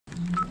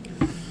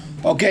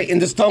Okay, in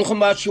the Stone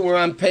Chumash, we're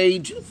on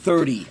page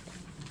 30.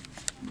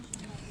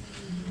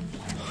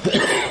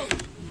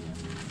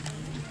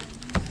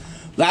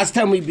 Last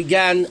time we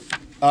began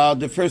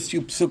the first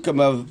few psukim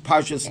of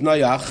Parshat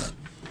Noach.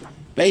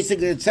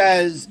 Basically, it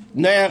says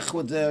Noach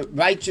was a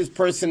righteous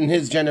person in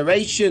his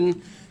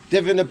generation.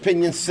 Different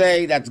opinions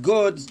say that's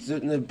good.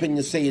 Certain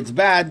opinions say it's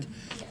bad.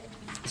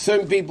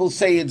 Certain people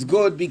say it's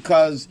good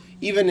because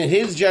even in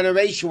his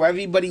generation, where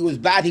everybody was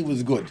bad, he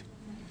was good.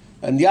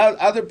 And the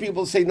other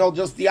people say, no,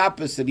 just the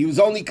opposite. He was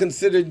only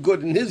considered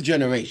good in his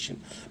generation.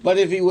 But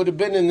if he would have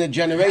been in a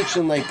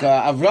generation like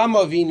Avram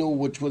Avinu,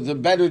 which was a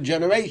better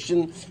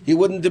generation, he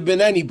wouldn't have been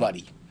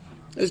anybody.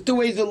 There's two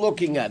ways of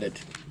looking at it.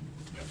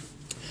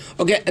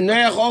 Okay, and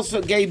Noach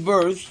also gave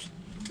birth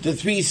to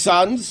 3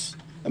 sons.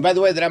 And by the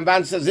way, the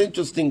Ramban says,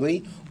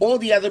 interestingly, all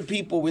the other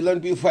people we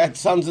learned before had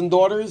sons and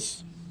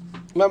daughters.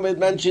 Remember it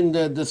mentioned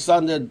the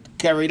son that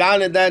carried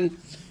on, and then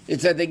it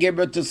said they gave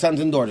birth to sons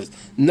and daughters.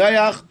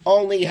 Noach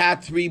only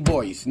had 3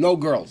 boys, no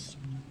girls.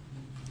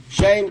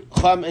 Shem,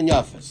 Cham, and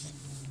Yafes.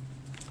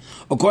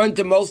 According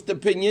to most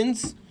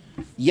opinions,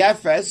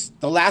 Yafes,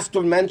 the last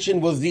one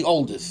mentioned, was the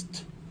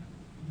oldest.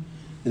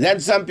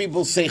 Then some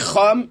people say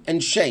Cham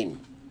and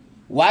Shem.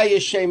 Why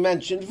is Shem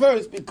mentioned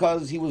first?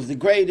 Because he was the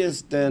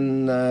greatest,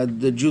 and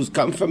the Jews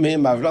come from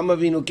him. Avram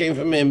Avinu came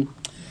from him.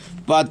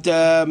 But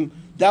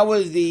that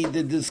was the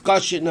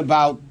discussion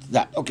about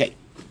that. Okay.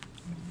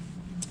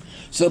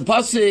 So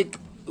Pasuk,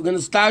 we're going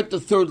to start the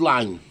 3rd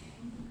line.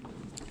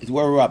 Is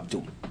where we're up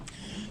to.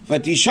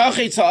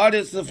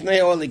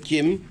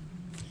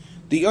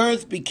 The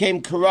earth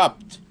became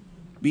corrupt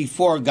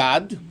before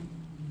God.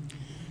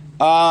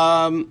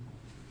 The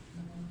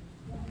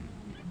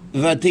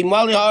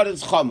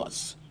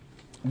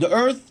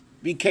earth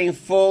became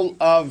full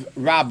of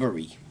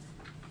robbery.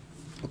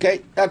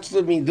 Okay, that's what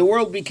it means. The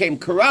world became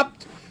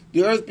corrupt.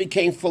 The earth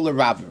became full of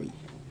robbery.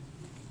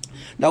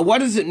 Now, what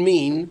does it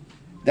mean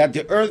that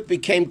the earth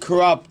became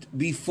corrupt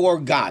before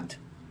God?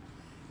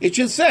 It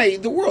should say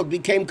the world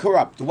became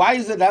corrupt. Why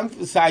is it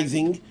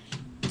emphasizing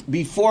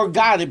before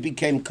God it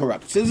became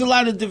corrupt? So there's a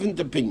lot of different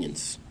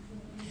opinions.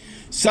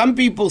 Some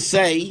people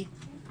say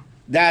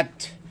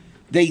that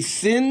they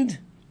sinned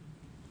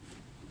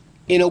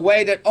in a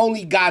way that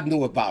only God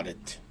knew about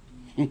it.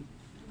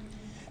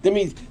 That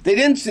means they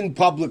didn't sin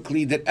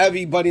publicly that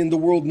everybody in the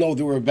world know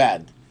they were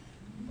bad.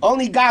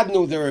 Only God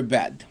knew they were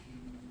bad.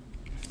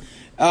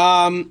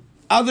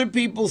 Other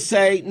people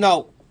say,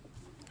 no,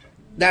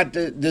 that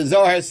the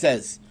Zohar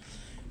says,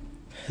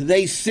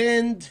 they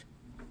sinned,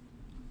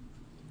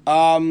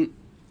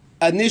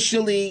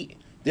 initially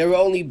they were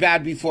only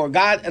bad before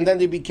God, and then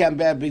they became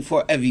bad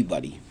before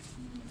everybody.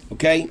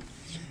 Okay?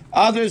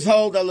 Others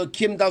hold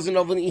Elokim doesn't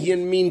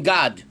even mean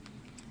God.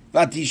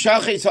 Some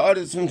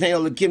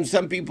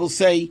people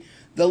say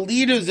the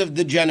leaders of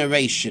the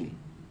generation,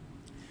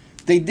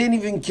 they didn't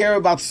even care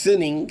about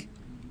sinning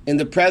in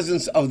the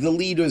presence of the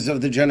leaders of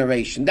the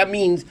generation. That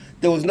means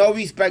there was no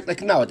respect,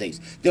 like nowadays.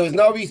 There was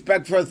no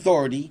respect for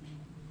authority.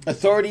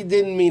 Authority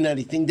didn't mean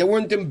anything. They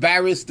weren't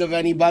embarrassed of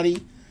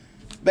anybody.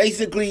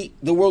 Basically,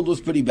 the world was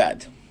pretty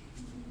bad.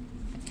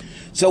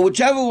 So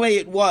whichever way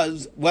it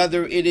was,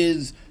 whether it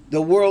is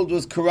the world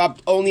was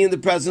corrupt only in the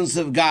presence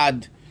of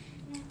God,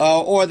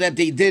 or that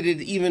they did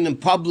it even in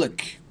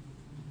public,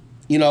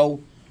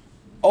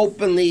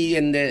 openly,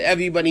 and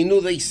everybody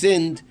knew they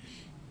sinned,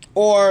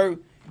 or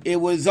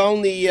it was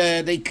only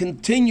they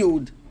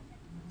continued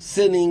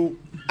sinning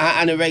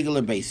on a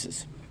regular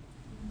basis.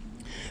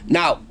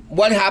 Now,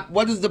 what happened?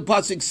 What does the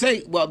pasuk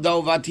say? Well, the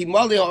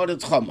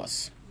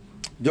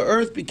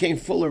earth became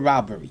full of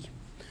robbery.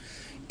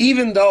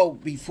 Even though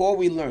before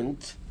we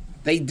learned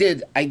they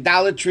did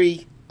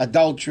idolatry,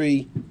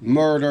 adultery,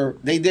 murder,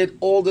 they did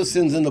all the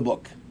sins in the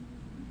book.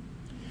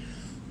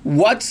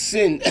 What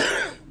sin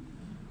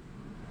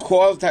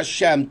caused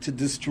Hashem to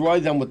destroy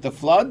them with the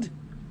flood?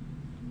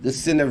 The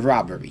sin of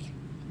robbery.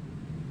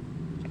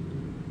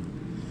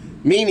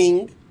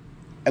 Meaning,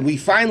 and we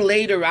find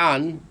later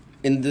on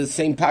in the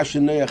same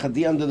Parshat Noach at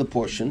the end of the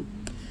portion,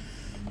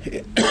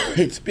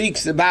 it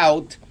speaks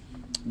about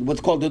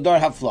what's called the Dor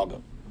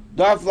HaFlaga.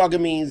 Dor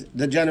HaFlaga means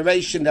the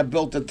generation that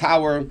built the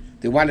tower.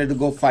 They wanted to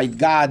go fight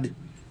God.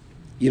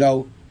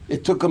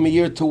 It took them a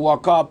year to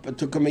walk up. It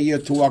took them a year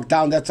to walk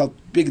down. That's how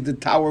big the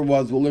tower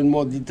was. We'll learn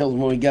more details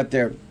when we get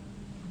there.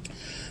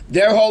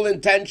 Their whole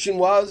intention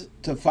was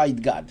to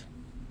fight God.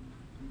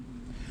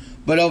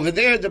 But over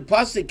there, the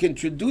pasuk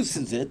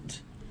introduces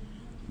it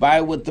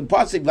with the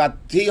pasuk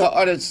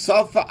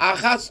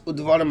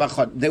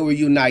they were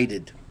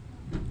united.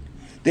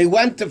 They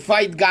went to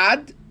fight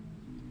God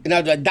in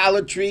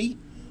idolatry,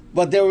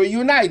 but they were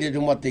united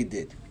in what they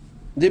did.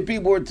 The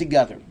people were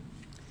together.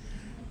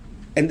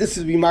 And this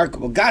is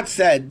remarkable. God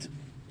said,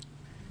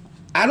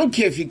 I don't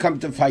care if you come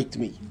to fight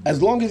me.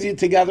 As long as you're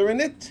together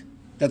in it,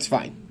 that's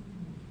fine.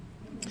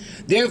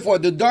 Therefore,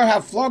 the Dor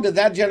HaFlaga,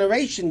 that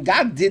generation,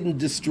 God didn't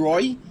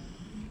destroy.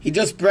 He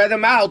just spread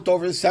them out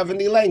over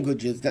 70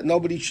 languages that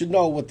nobody should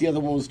know what the other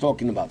one was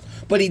talking about.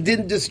 But he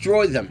didn't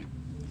destroy them.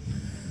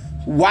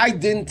 Why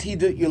didn't he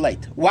you're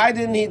late. Why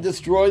didn't he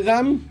destroy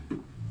them?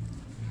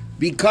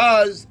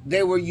 Because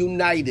they were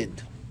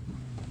united.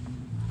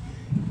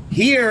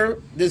 Here,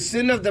 the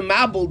sin of the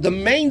Mabul, the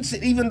main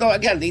sin, even though,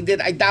 again, they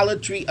did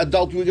idolatry,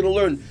 adultery, we're going to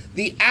learn,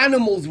 the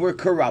animals were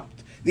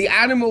corrupt. The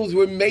animals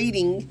were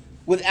mating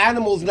with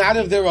animals not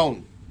of their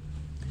own.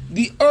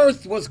 The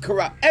earth was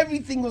corrupt.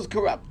 Everything was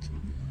corrupt.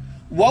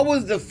 What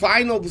was the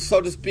final, so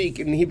to speak,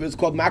 in Hebrew it's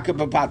called Makar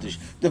B'Patish,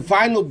 the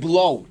final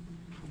blow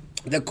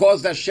that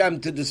caused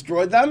Hashem to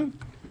destroy them?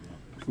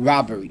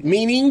 Robbery.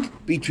 Meaning,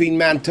 between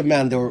man to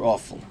man, they were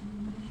awful.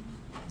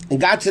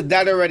 And God said,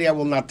 that already I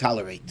will not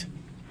tolerate.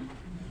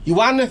 You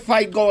want to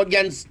fight, go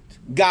against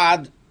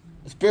God,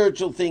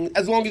 spiritual thing,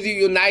 as long as you're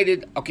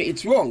united, okay,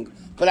 it's wrong,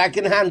 but I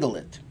can handle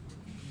it.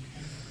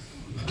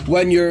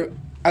 When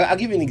I'll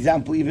give you an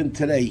example even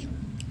today.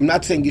 I'm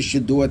not saying you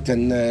should do it,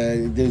 and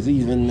there's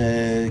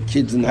even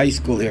kids in high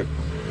school here.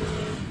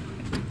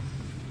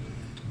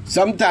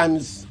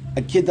 Sometimes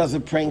a kid does a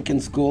prank in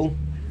school,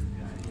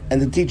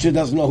 and the teacher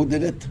doesn't know who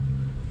did it,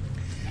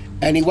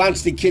 and he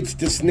wants the kids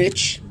to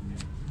snitch.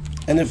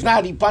 And if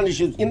not, he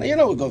punishes, you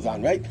know what goes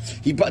on, right?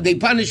 They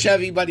punish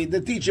everybody,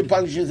 the teacher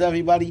punishes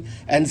everybody,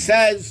 and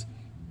says,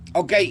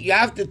 okay, you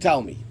have to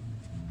tell me.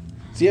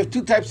 So you have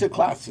two types of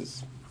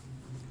classes.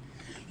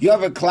 You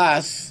have a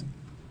class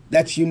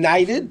that's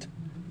united,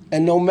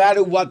 and no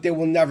matter what, they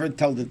will never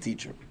tell the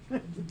teacher.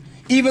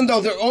 Even though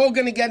they're all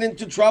going to get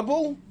into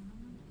trouble,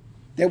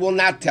 they will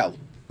not tell.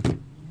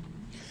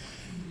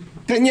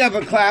 Then you have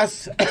a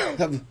class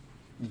of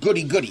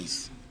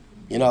goody-goodies.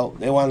 You know,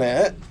 they want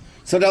to...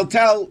 So they'll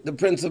tell the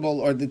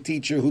principal or the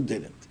teacher who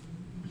did it.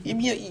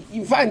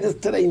 You find this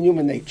today in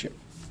human nature.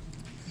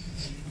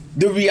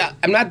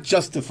 I'm not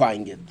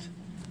justifying it,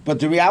 but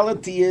the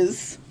reality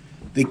is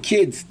the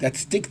kids that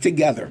stick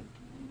together,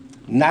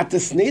 not to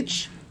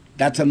snitch,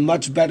 that's a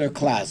much better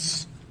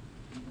class.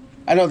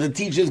 I know the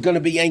teacher's going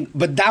to be angry,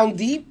 but down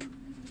deep,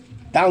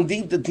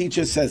 the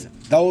teacher says,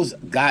 those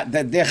guys,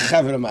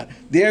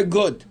 they're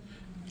good.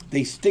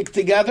 They stick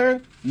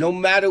together, no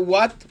matter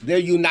what, they're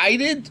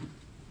united.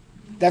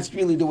 That's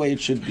really the way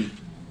it should be.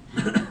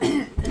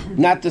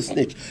 Not to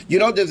snitch. You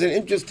know, there's an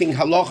interesting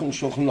halach in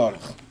Shulchan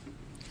Aruch.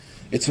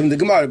 It's from the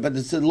Gemara, but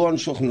it's the law in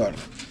Shulchan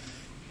Aruch.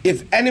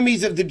 If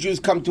enemies of the Jews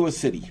come to a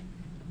city,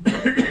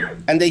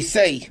 and they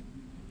say,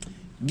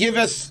 give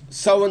us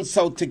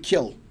so-and-so to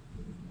kill,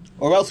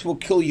 or else we'll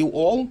kill you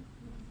all,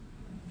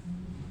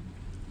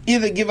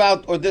 either give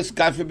out, or this,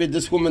 God forbid,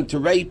 this woman to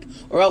rape,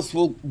 or else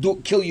we'll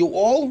kill you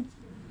all,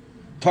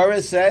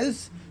 Torah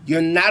says,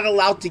 you're not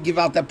allowed to give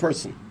out that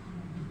person.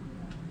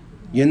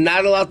 You're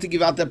not allowed to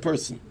give out that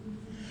person.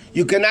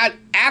 You cannot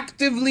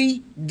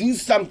actively do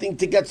something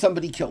to get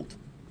somebody killed.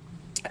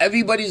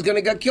 Everybody's going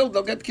to get killed,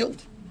 they'll get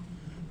killed.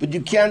 But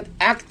you can't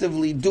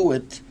actively do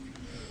it.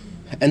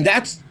 And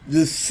that's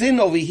the sin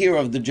over here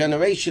of the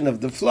generation of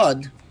the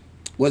flood,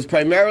 was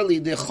primarily,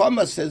 the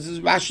Chumash says,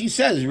 as Rashi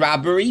says,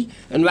 robbery.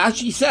 And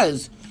Rashi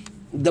says,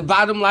 the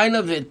bottom line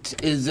of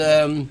it is,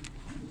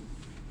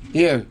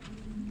 here,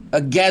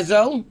 a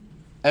gezel.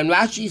 And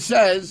Rashi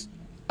says,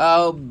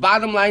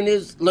 bottom line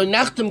is lo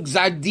nechtem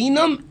gzar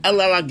dinam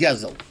ela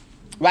gezel.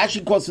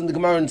 Rashi quotes in the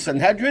Gemara in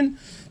Sanhedrin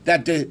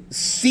that the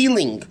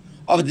sealing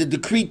of the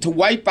decree to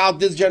wipe out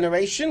this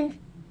generation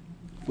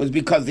was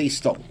because they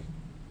stole.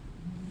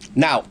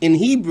 Now, in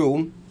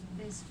Hebrew,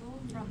 they stole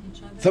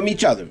from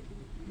each other.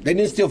 They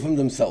didn't steal from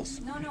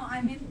themselves. No,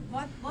 I mean,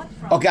 what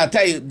from? Okay, I'll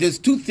tell you, there's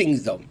two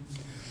things though.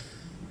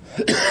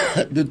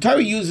 The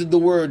Torah uses the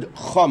word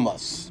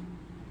chomas,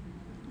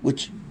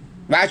 which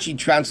Rashi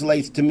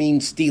translates to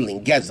mean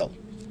stealing, gezel.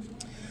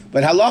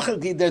 But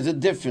halachically, there's a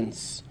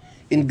difference.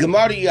 In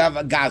Gemara, you have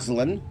a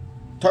gazlan.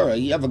 Torah,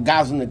 you have a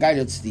gazlan, a guy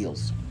that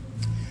steals.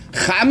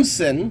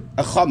 Chamsen,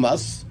 a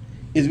chomas,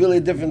 is really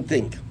a different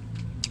thing.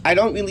 I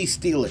don't really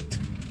steal it.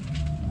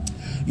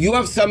 You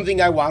have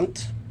something I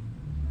want.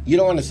 You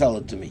don't want to sell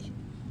it to me.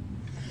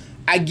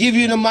 I give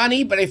you the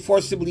money, but I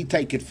forcibly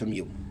take it from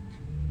you.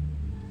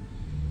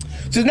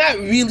 So it's not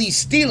really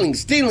stealing.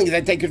 Stealing is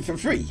I take it for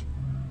free.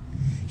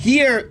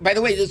 Here, by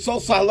the way, it's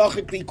also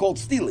halachically called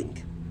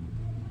stealing.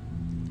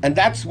 And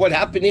that's what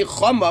happened in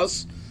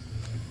Chumash.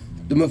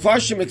 The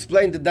Mefarshim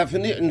explained the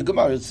definition, in the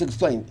Gemara it's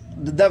explained.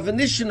 The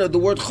definition of the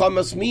word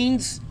Chumash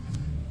means,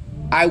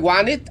 I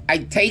want it, I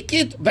take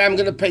it, but I'm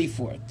going to pay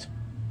for it.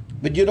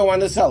 But you don't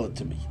want to sell it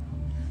to me.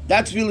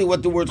 That's really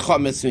what the word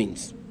Chumash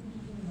means.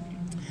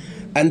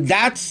 And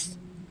that's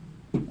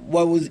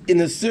what was, in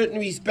a certain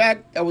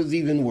respect, that was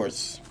even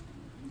worse.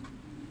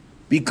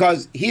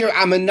 Because here,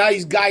 I'm a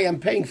nice guy, I'm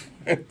paying for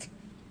it.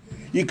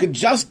 You could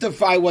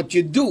justify what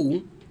you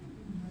do,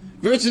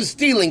 versus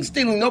stealing.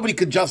 Stealing, nobody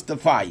could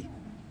justify.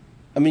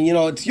 I mean, you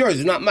know, it's yours,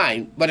 it's not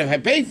mine. But if I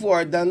pay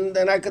for it,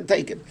 then I could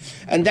take it.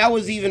 And that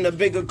was even a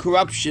bigger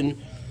corruption,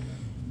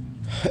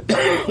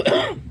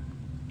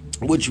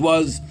 which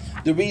was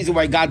the reason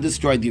why God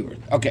destroyed the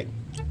earth. Okay.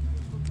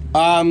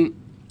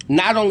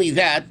 Not only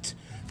that,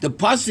 the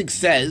pasuk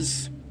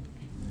says,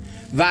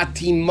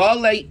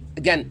 "Vatimale."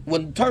 Again,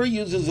 when Torah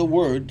uses a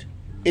word,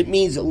 it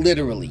means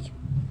literally.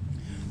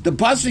 The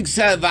pasuk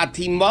said,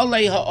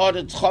 "Vatimale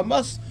ha'aretz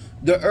chamas."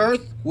 The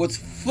earth was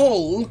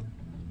full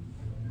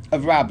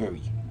of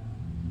robbery.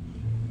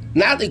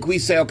 Not like we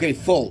say, okay,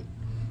 full.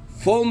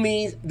 Full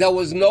means there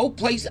was no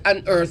place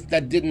on earth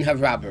that didn't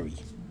have robbery.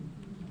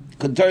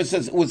 Torah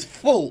says it was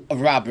full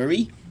of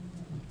robbery,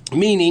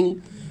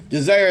 meaning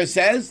the Zohar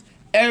says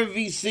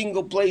every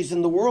single place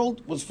in the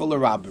world was full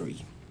of robbery.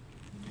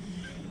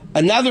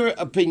 Another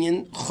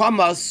opinion,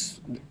 Chamas,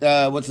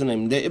 what's the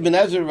name? The Ibn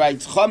Ezra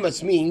writes,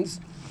 Chamas means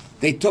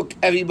they took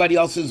everybody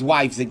else's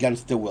wives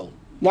against their will.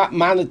 Not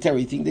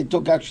monetary thing, they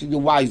took actually the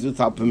wives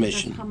without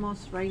permission. That's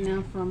Hamas right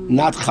now from...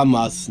 Not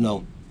Hamas,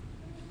 no.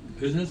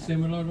 Isn't it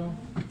similar though,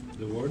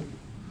 the word?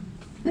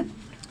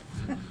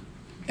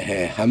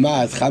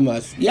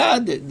 Hamas. Yeah,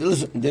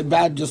 they're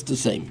bad just the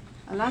same.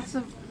 Lots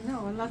of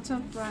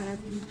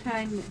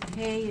time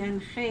hay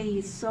and hay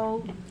is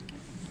so...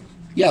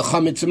 Yeah,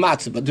 chametz and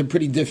matzah, but they're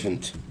pretty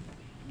different.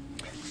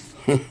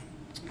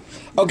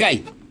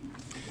 Okay.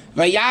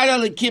 Vayara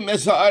lekim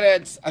es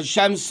haaretz,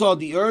 Hashem saw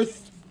the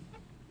earth,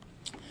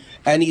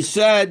 and he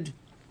said,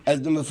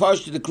 as the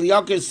Mefarsh, the Kli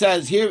Yakar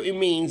says, here it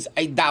means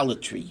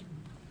idolatry.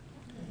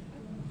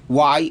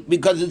 Why?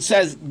 Because it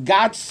says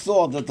God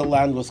saw that the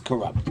land was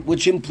corrupt,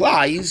 which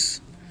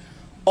implies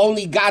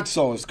only God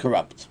saw it was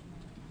corrupt.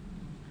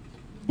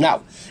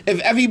 Now,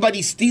 if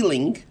everybody's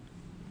stealing,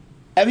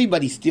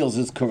 everybody steals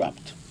is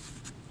corrupt.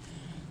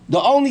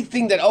 The only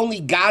thing that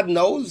only God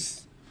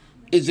knows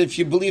is if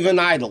you believe in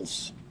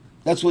idols.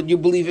 That's what you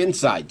believe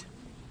inside.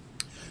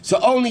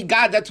 So only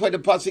God, that's why the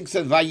pasuk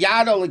says,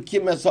 Vayaro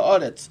lekim es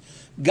haaretz.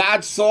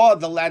 God saw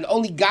the land,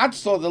 only God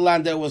saw the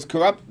land that was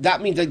corrupt. That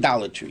means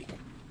idolatry.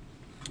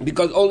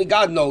 Because only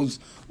God knows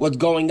what's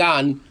going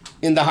on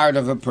in the heart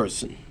of a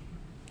person.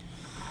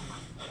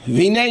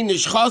 Vinei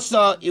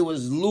nishchasa, it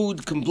was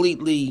lewd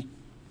completely,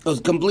 it was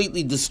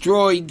completely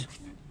destroyed.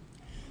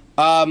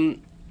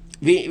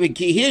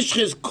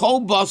 V'kihishchis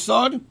kol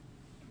basar,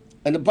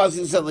 and the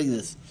pasuk said like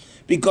this,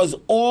 because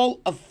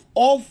all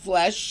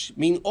flesh,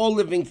 mean all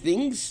living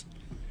things,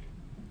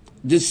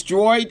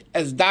 destroyed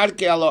as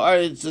darkei ala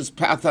haaretz, as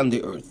path on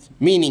the earth.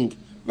 Meaning,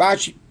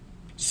 Rashi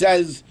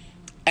says,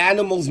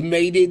 animals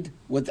mated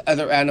with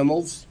other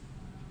animals.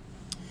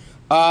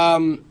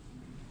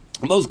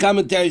 Most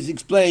commentaries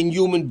explain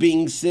human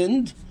beings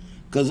sinned,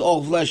 because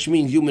all flesh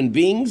means human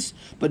beings.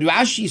 But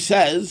Rashi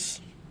says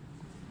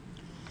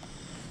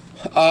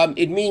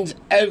it means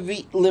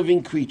every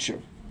living creature.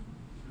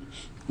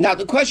 Now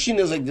the question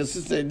is like this: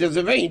 there's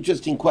a very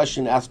interesting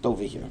question asked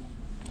over here.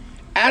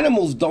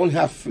 Animals don't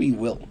have free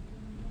will.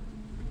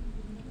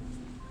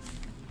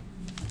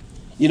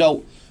 You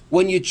know,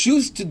 when you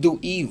choose to do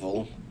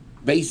evil,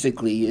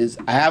 basically is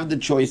I have the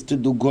choice to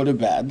do good or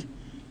bad,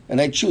 and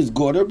I choose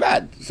good or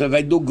bad. So if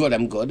I do good,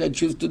 I'm good. I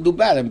choose to do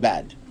bad, I'm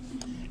bad.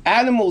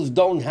 Animals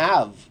don't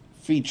have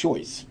free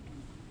choice.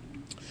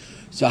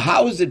 So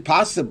how is it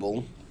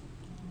possible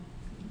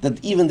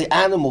that even the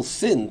animals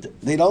sinned?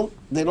 They don't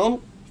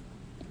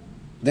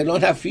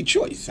have free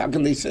choice. How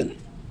can they sin?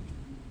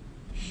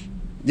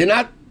 They're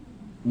not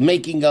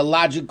making a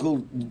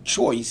logical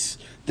choice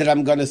that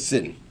I'm going to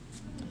sin.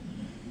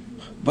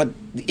 But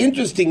the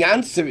interesting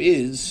answer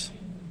is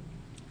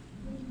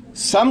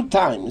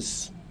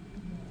sometimes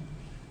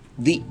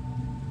the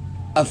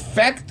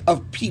effect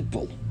of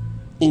people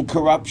in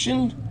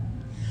corruption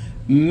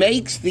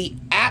makes the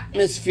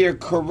atmosphere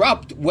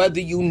corrupt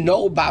whether you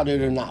know about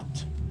it or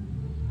not.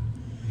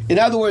 In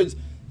other words,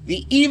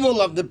 the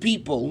evil of the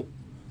people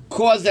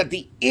caused that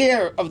the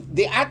air of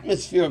the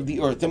atmosphere of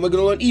the earth, and we're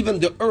going to learn even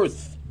the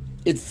earth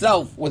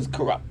itself was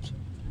corrupt.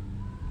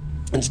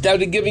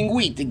 Instead of giving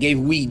wheat, it gave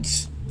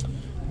weeds.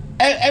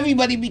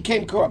 Everybody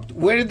became corrupt.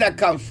 Where did that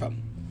come from?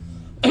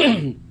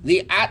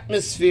 The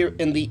atmosphere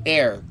in the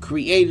air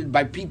created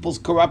by people's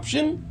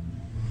corruption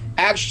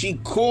actually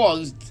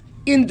caused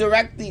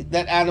indirectly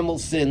that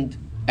animals sinned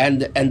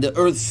and the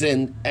earth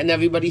sinned and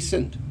everybody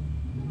sinned.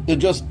 It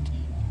just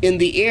in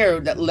the air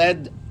that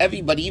led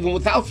everybody, even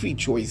without free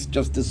choice,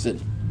 just to sin.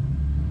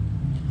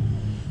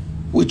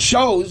 Which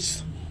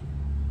shows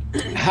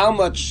how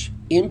much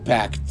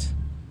impact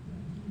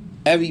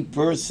every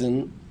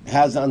person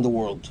has on the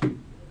world.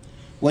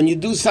 When you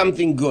do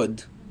something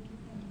good,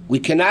 we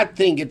cannot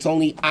think it's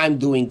only I'm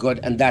doing good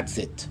and that's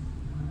it.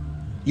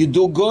 You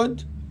do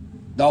good,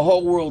 the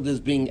whole world is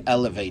being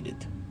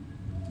elevated.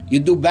 You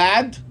do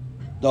bad,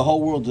 the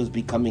whole world is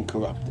becoming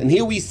corrupt. And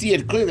here we see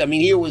it clearly. I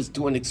mean, here was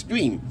to an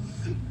extreme.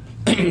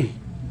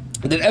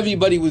 That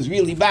everybody was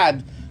really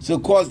bad, so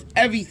it caused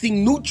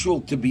everything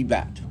neutral to be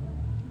bad.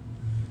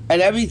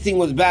 And everything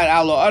was bad.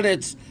 Ala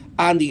haaretz,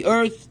 on the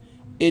earth,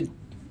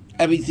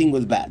 everything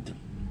was bad.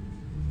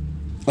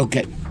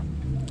 Okay.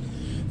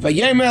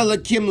 Vayemer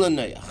lekim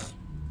leNoach.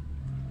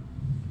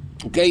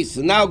 Okay,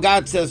 so now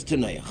God says to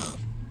Noach,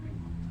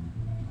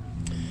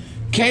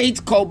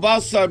 Kate kol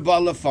basar ba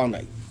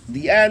lefanai.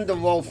 The end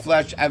of all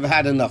flesh, I've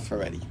had enough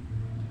already.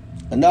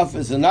 Enough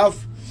is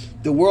enough.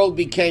 The world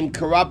became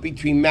corrupt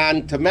between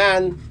man to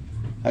man.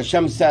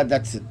 Hashem said,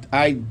 that's it.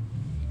 I'm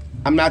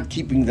not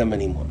keeping them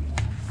anymore.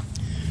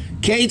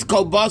 Kate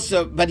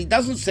Kolbasa, but he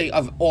doesn't say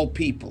of all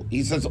people.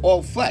 He says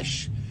all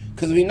flesh.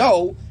 Because we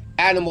know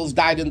animals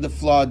died in the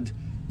flood.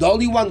 The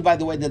only ones, by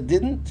the way, that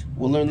didn't,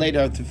 we'll learn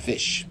later, are the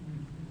fish.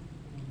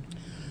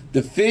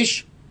 The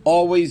fish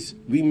always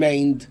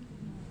remained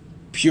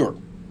pure.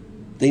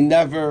 They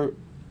never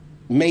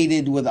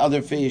mated with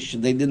other fish.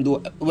 They didn't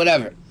do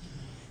whatever.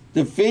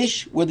 The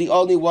fish were the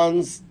only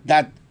ones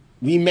that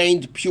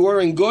remained pure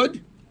and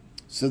good.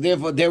 So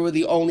therefore, they were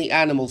the only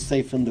animals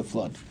safe from the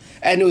flood.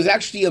 And it was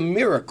actually a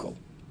miracle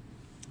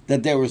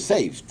that they were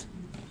saved.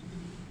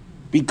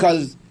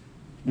 Because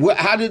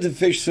how did the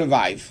fish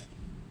survive?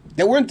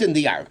 They weren't in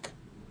the ark.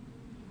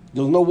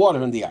 There was no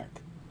water in the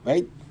ark,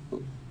 right?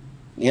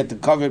 You had to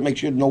cover it, make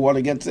sure no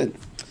water gets in.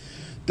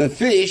 The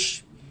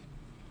fish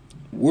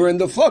were in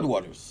the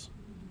floodwaters.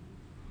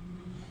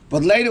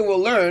 But later we'll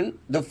learn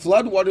the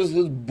floodwaters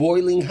was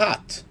boiling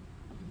hot.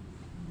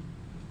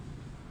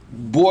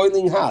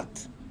 Boiling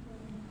hot.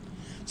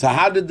 So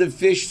how did the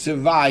fish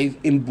survive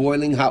in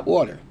boiling hot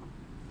water?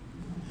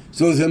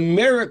 So it was a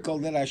miracle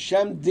that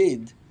Hashem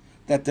did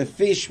that the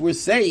fish were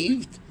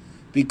saved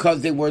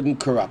because they weren't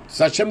corrupt.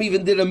 So Hashem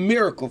even did a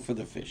miracle for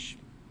the fish.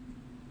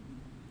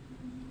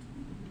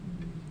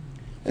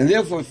 And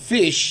therefore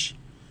fish,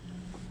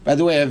 by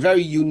the way, are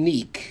very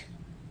unique.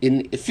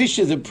 Fish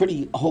is a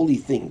pretty holy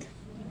thing.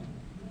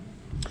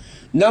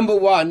 Number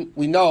one,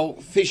 we know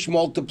fish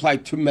multiply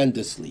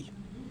tremendously.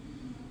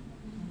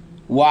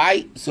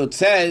 Why? So it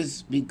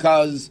says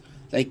because,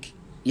 like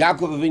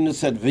Yaakov Avinu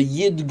said,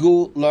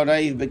 "V'yidgu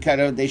l'reiv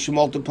b'karav," they should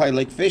multiply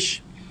like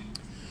fish.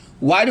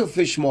 Why do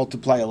fish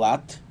multiply a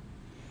lot?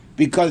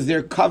 Because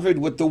they're covered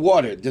with the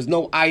water. There's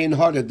no ayin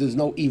hara. There's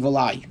no evil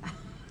eye.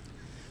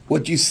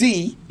 What you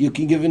see, you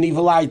can give an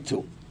evil eye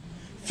to.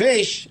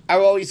 Fish are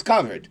always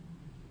covered.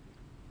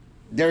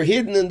 They're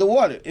hidden in the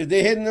water. If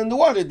they're hidden in the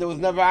water, there was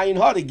never ayin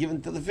hara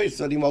given to the fish,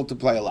 so they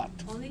multiply a lot.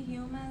 Only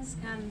humans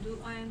can do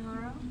ayin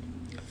hara?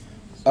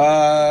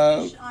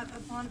 Fish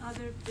upon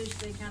other fish,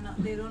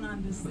 they don't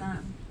understand.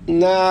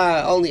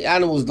 Nah, only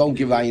animals don't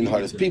give ayin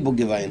haras. People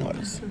give ayin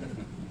haras.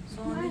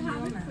 So only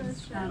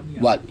humans.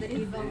 What? The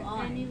evil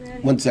eye.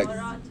 1 second.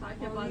 Torah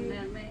talk about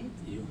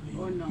mermaids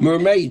or no?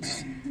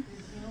 Mermaids.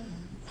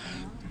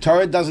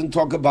 Torah doesn't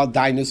talk about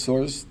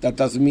dinosaurs. That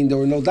doesn't mean there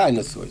were no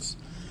dinosaurs.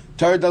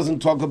 Torah doesn't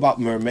talk about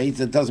mermaids.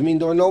 That doesn't mean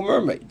there were no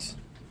mermaids.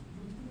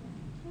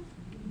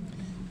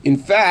 In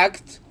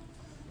fact,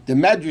 the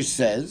Medrash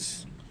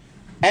says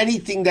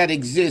anything that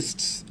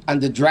exists on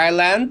the dry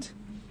land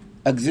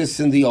exists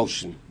in the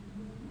ocean.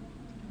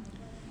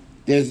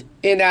 There's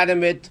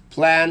inanimate,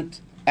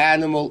 plant,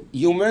 animal,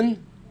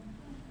 human.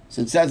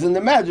 So it says in the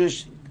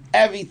Medrash,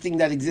 everything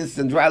that exists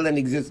in dry land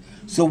exists.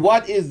 So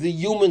what is the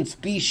human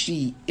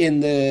species in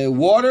the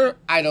water?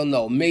 I don't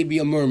know. Maybe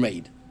a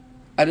mermaid.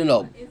 I don't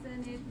know.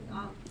 Isn't it,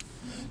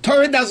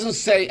 Torah doesn't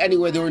say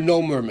anywhere there were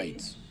no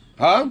mermaids.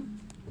 Huh?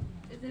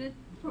 isn't it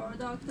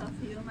product of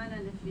human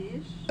and the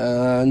fish?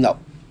 No.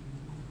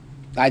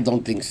 I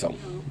don't think so.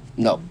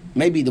 No.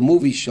 Maybe the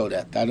movies show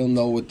that. I don't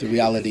know what the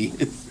reality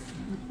is.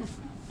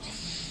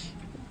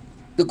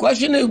 The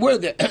question is, were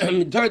there?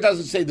 Torah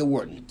doesn't say there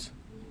weren't.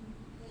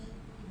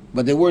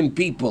 But there weren't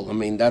people. I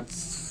mean,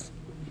 that's...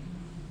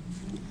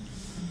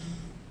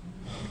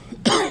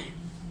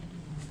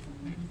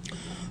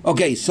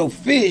 Okay, so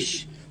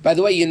fish, by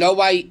the way, you know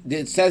why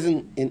it says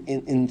in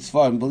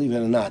Sfarim, believe it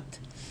or not,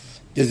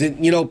 does it,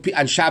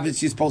 on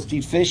Shabbos you're supposed to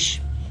eat fish?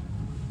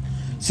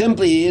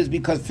 Simply is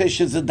because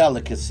fish is a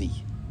delicacy.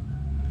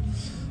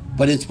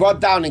 But it's brought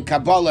down in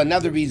Kabbalah,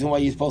 another reason why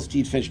you're supposed to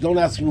eat fish. Don't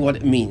ask me what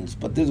it means,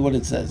 but this is what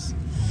it says.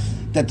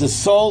 That the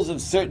souls of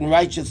certain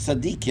righteous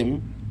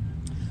tzaddikim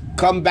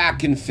come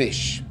back in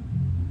fish.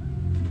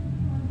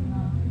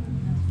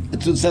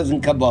 That's what it says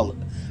in Kabbalah.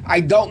 I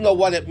don't know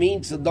what it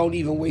means, so don't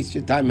even waste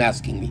your time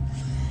asking me.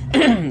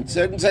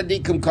 Certain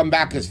tzaddikim come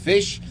back as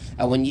fish,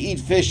 and when you eat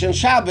fish on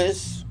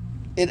Shabbos,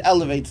 it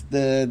elevates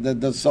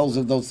the souls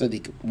of those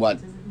tzaddikim.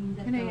 What? Does it mean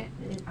that Can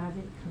I- are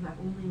they come back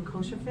only in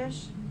kosher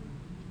fish?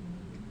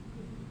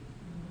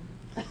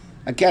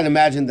 I can't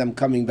imagine them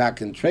coming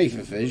back in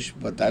treifa fish,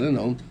 but I don't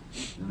know.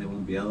 And they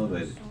won't be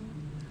elevated.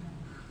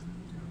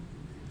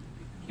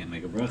 Can't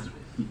make a breath.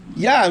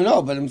 Yeah, I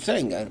know, but I'm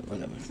saying,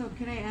 whatever. So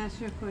can I ask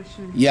you a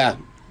question? Yeah.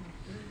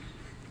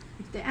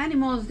 If the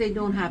animals, they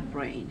don't have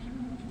brain.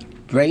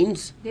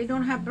 Brains? They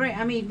don't have brain.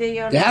 I mean, they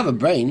are... They have a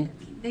brain.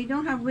 They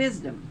don't have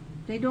wisdom.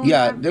 They don't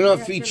Yeah, have... they don't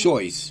have free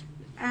choice.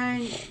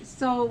 And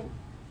so...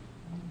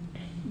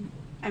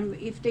 And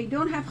if they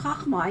don't have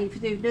chachma, if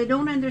they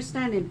don't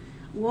understand it,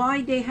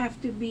 why they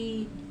have to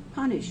be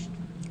punished?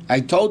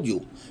 I told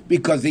you,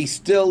 because they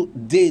still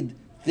did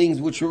things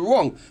which were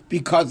wrong.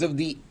 Because of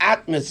the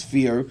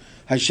atmosphere,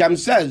 Hashem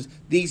says,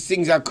 these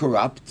things are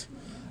corrupt.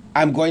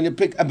 I'm going to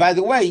pick... And by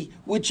the way,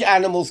 which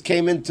animals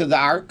came into the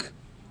ark?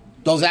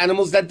 Those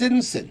animals that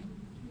didn't sin.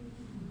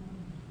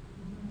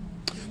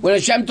 When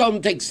Hashem told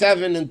him to take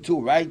 7 and 2,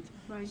 right?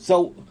 Right.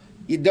 So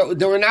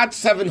there were not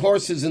 7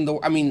 horses in the...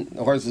 I mean,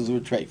 horses were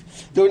treif.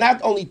 There were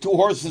not only 2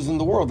 horses in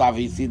the world,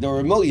 obviously. There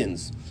were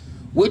millions.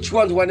 Which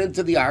ones went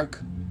into the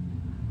ark?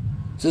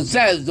 So it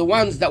says the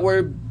ones that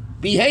were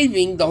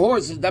behaving, the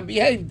horses that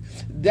behaved,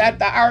 that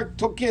the ark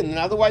took in, and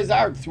otherwise the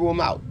ark threw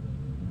them out.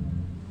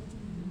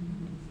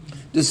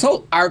 This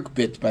whole ark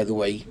bit, by the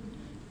way,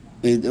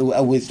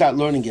 we start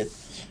learning it.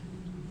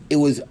 It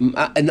was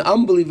an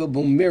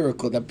unbelievable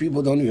miracle that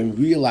people don't even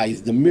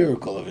realize the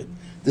miracle of it.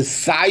 The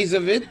size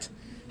of it,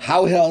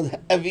 how it held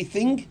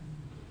everything,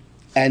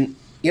 and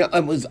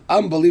it was an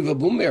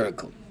unbelievable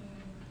miracle.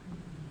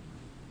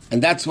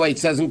 And that's why it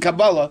says in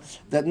Kabbalah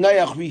that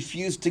Noach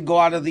refused to go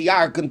out of the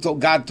ark until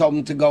God told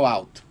him to go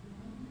out.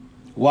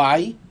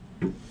 Why?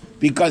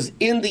 Because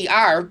in the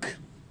ark,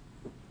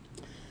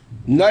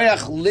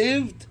 Noach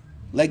lived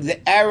like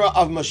the era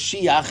of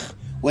Mashiach,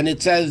 when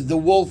it says the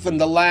wolf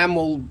and the lamb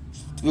will,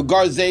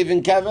 Garzev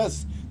and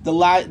Keves, the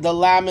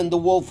lamb and the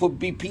wolf will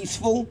be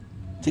peaceful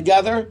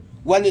together.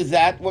 When is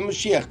that? When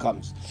Mashiach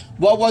comes.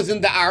 What was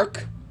in the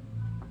ark?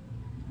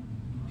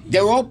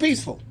 They were all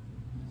peaceful.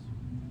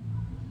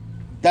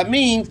 That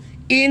means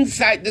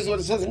inside, this is what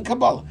it says in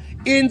Kabbalah,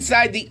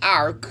 inside the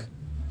ark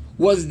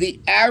was the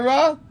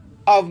era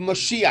of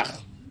Mashiach.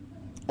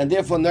 And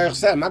therefore Noach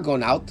said, I'm not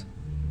going out.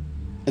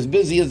 As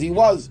busy as he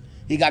was,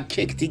 he got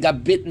kicked, he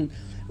got bitten,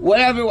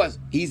 whatever it was.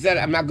 He said,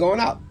 I'm not going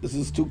out. This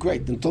is too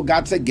great. Until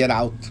God said, get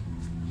out.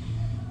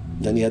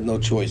 Then he had no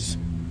choice.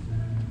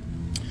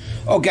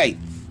 Okay,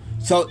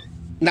 so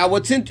now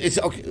what's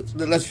interesting, okay,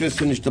 let's first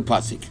finish the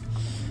pasuk.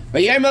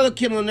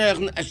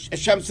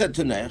 Hashem said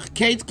to Noach,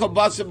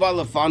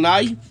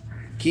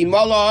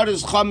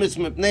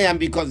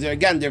 because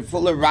they're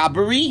full of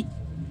robbery,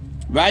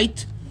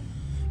 right?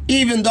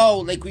 Even though,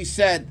 like we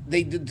said,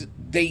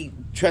 they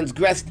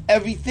transgressed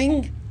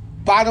everything.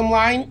 Bottom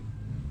line,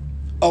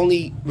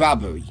 only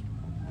robbery.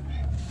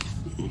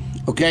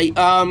 Okay.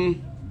 Now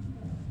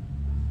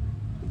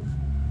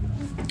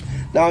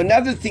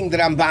another thing that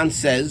Ramban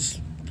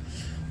says: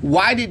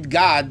 why did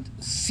God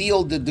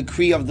seal the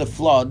decree of the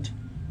flood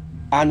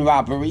on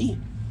robbery?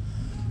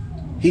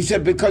 He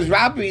said because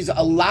robbery is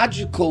a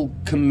logical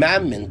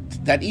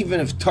commandment that even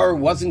if Torah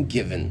wasn't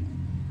given,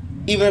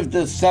 even if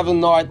the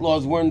 7 Noahide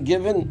laws weren't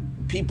given,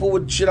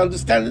 people should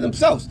understand it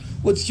themselves.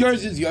 What's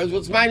yours is yours,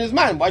 what's mine is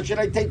mine. Why should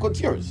I take what's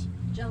yours?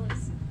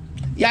 Jealousy.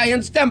 Yeah, I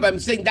understand, but I'm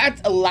saying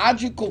that's a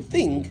logical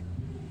thing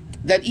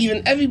that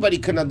even everybody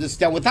can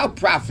understand without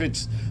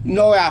prophets,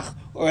 Noach,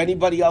 or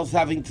anybody else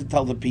having to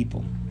tell the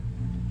people.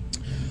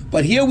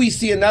 But here we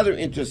see another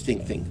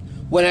interesting thing.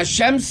 When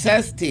Hashem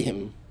says to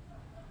him,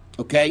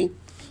 okay,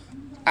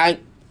 I'm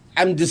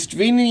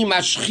distrini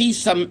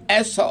mashchisam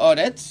es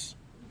ha'oretz,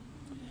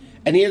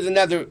 and here's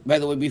another, by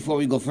the way, before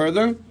we go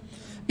further,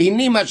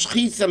 ini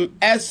mashchisam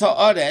es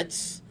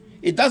ha'oretz,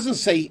 it doesn't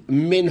say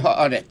min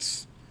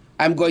ha'oretz,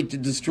 I'm going to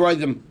destroy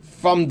them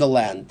from the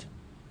land.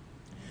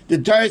 The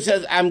Torah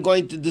says I'm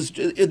going to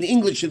destroy, in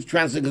English it's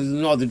translated because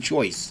there's no other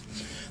choice.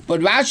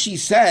 But Rashi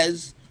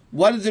says,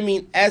 what does it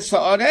mean, es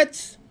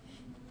ha'oretz?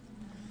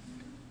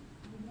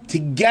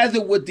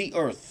 Together with the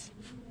earth.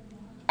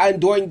 I'm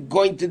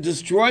going to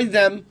destroy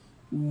them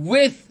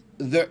with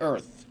the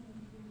earth.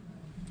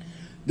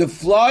 The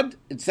flood,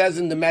 it says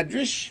in the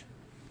Medrash,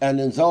 and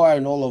in Zohar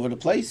and all over the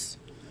place,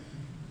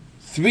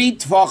 3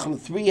 tvachim,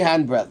 3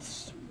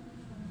 handbreadths.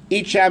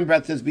 Each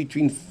handbreadth is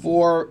between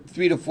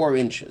 3 to 4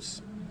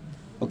 inches.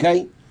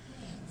 Okay?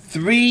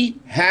 3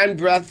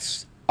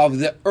 handbreadths of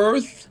the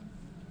earth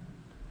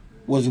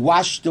was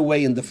washed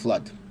away in the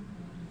flood.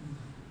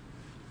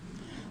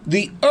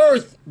 The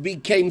earth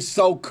became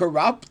so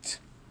corrupt,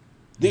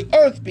 that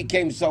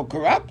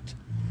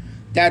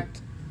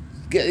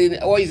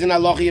always in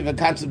Allah you have a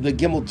concept of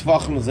Gimel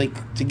Tvachim is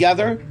like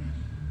together.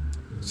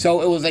 So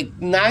it was like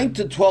 9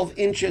 to 12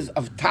 inches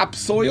of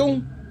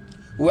topsoil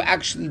were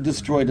actually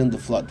destroyed in the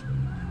flood.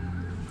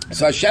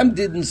 So Hashem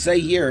didn't say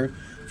here,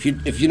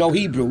 if you know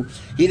Hebrew,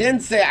 he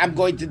didn't say I'm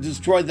going to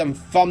destroy them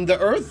from the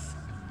earth.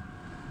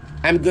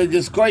 I'm going to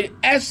destroy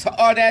es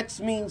ha'aretz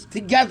means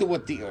together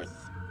with the earth.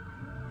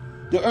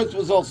 The earth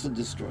was also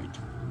destroyed.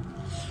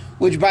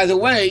 Which, by the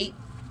way,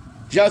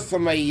 just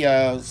from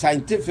a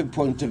scientific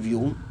point of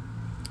view,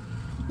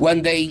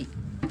 when they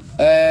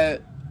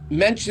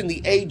mention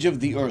the age of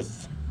the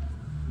earth,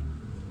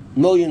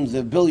 millions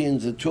of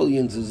billions of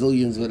trillions of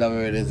zillions,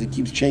 whatever it is, it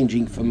keeps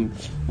changing from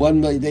 1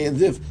 million,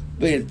 as if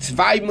it's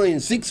 5 million,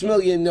 6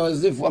 million,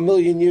 as if 1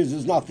 million years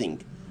is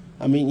nothing.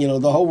 I mean,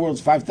 the whole world's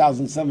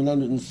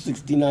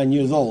 5,769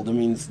 years old. I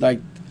mean, it's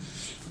like,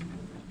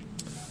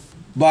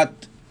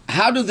 but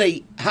how do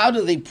they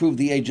prove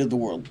the age of the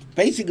world?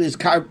 Basically, it's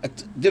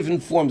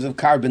different forms of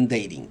carbon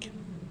dating.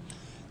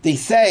 They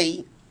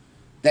say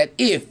that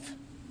if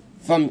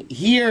from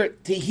here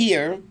to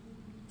here,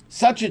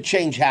 such a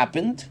change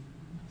happened,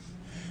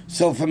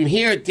 so from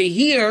here to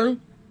here,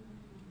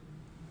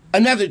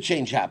 another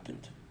change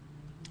happened.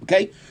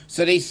 Okay?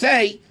 So they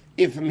say,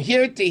 if from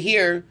here to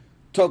here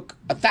took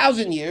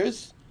 1,000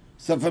 years,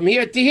 so from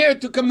here to here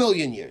took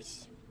 1,000,000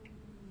 years.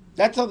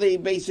 That's how they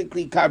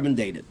basically carbon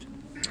dated.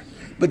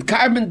 But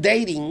carbon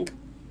dating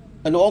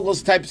and all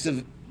those types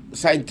of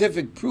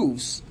scientific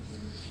proofs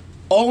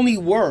only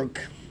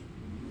work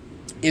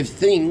if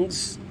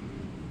things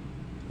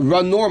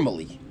run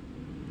normally.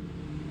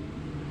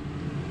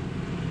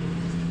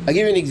 I'll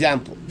give you an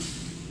example.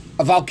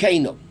 A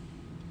volcano,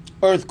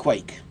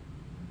 earthquake,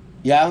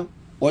 yeah?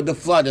 Or the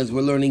flood, as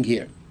we're learning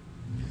here.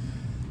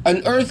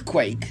 An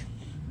earthquake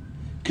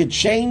could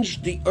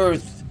change the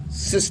earth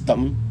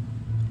system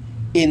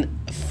in,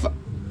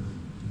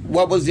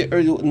 what was the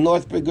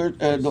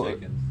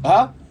Northbridge?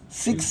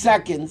 6 seconds. 6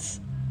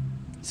 seconds.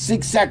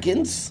 6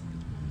 seconds.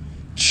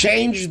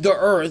 Changed the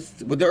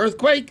earth with the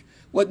earthquake,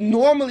 what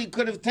normally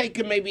could have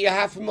taken maybe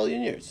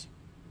 500,000 years.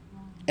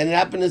 And it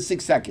happened in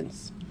 6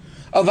 seconds.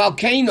 A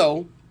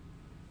volcano,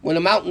 when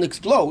a mountain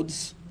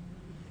explodes,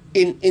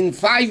 in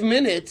 5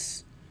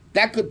 minutes,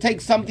 that could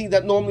take something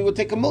that normally would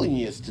take 1,000,000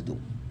 years to do.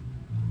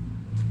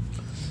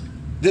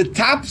 The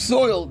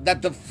topsoil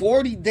that the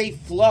 40-day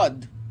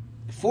flood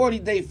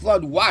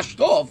washed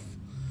off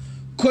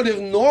could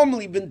have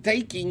normally been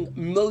taking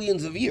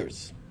millions of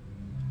years.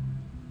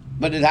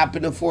 But it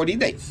happened in 40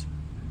 days.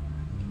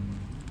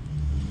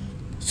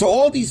 So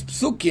all these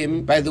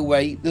psukim, by the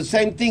way, the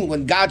same thing,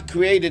 when God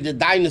created a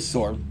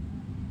dinosaur,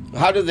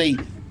 how do they,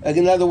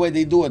 another way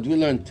they do it, we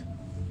learned.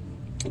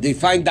 They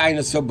find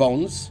dinosaur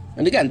bones,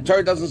 and again,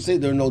 Torah doesn't say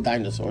there are no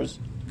dinosaurs.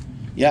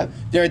 Yeah,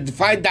 they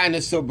find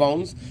dinosaur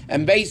bones,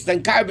 and based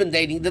on carbon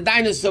dating, the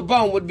dinosaur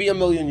bone would be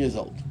 1,000,000 years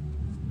old.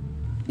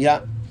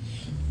 Yeah,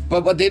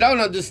 but what they don't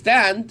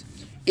understand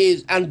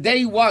is on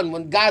day one,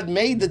 when God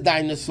made the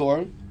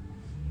dinosaur,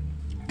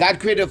 God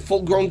created a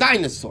full-grown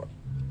dinosaur.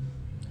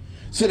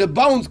 So the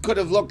bones could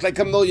have looked like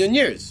 1,000,000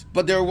 years,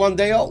 but they were 1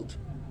 day old.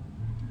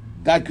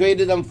 God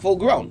created them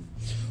full-grown.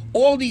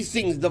 All these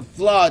things, the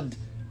flood,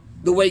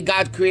 the way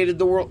God created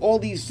the world, all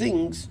these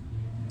things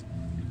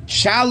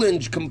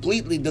challenge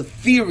completely the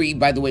theory,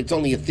 by the way, it's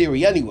only a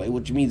theory anyway,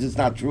 which means it's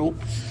not true,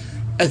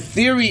 a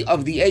theory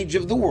of the age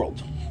of the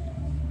world.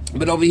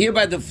 But over here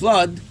by the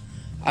flood,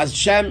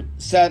 Hashem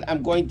said,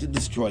 I'm going to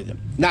destroy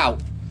them. Now,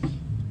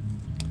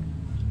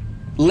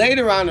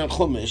 later on in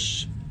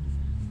Chumash,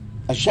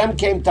 Hashem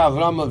came to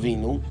Avram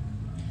Avinu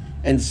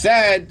and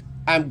said,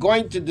 I'm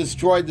going to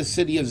destroy the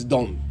city of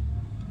Sodom.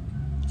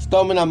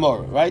 Sodom and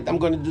Amorah, right? I'm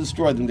going to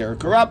destroy them. They're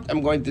corrupt.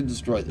 I'm going to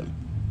destroy them.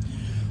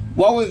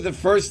 What was the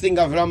first thing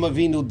Avram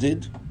Avinu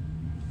did?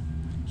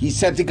 He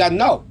said to God,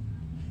 no.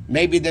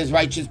 Maybe there's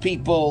righteous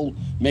people.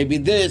 Maybe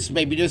this.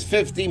 Maybe there's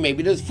 50.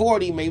 Maybe there's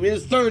 40. Maybe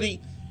there's 30.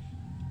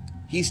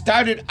 He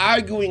started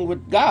arguing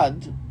with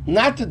God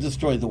not to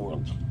destroy the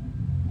world.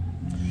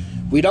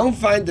 We don't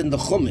find in the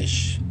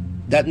Chumash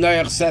that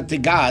Noach said to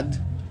God,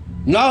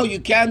 no, you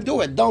can't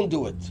do it. Don't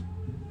do it.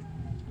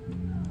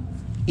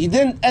 He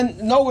didn't,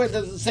 and nowhere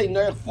does it say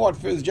Noach fought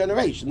for his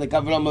generation like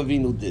Avraham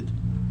Avinu did.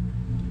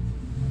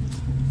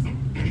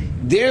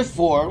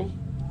 Therefore,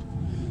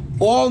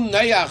 all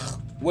Noach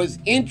was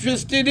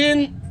interested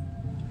in,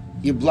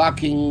 you're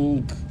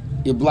blocking.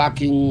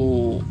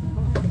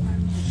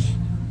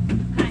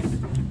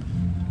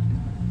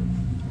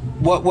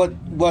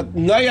 What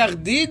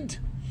Noach did,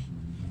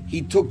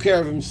 he took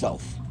care of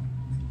himself.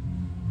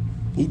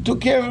 He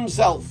took care of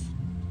himself.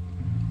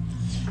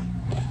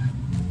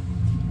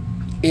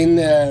 In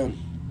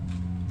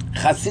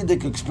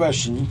Hasidic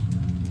expression,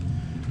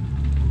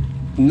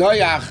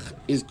 Noach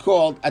is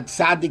called a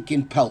tzaddik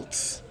in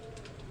pelts.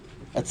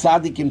 A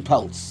tzaddik in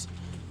pelts.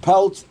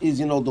 Pelts is,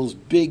 those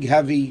big,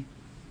 heavy,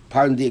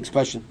 pardon the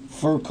expression,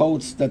 fur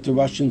coats that the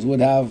Russians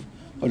would have,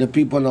 or the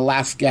people in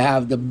Alaska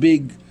have, the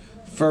big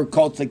fur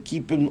coats that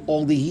keep in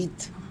all the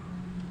heat.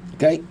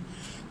 Okay?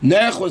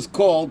 Noach was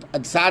called a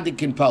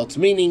tzaddik in pelts,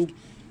 meaning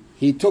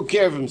he took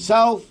care of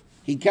himself,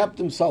 he kept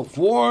himself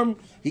warm,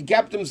 he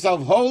kept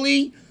himself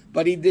holy,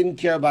 but he didn't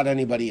care about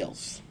anybody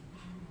else.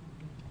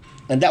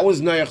 And that was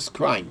Noach's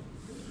crime.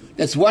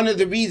 That's one of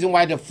the reasons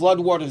why the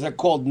flood waters are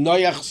called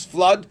Noach's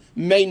flood,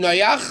 Mei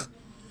Noach,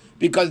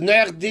 because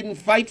Noach didn't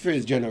fight for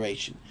his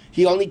generation.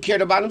 He only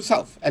cared about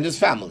himself and his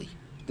family.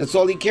 That's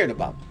all he cared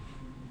about.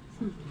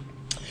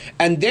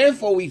 And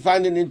therefore we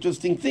find an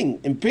interesting thing.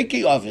 In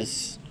Pirkei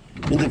Avos,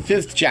 in the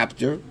 5th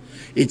chapter,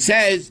 it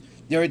says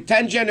there are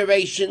 10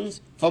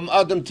 generations from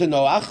Adam to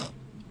Noach,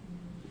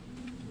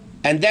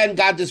 and then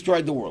God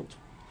destroyed the world.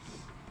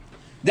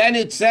 Then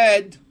it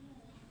said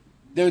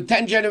there were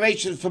 10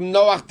 generations from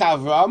Noach to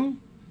Avram,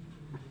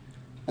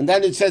 and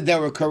then it said they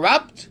were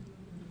corrupt,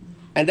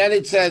 and then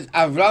it says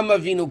Avram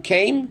Avinu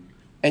came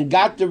and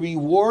got the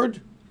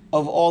reward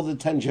of all the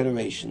 10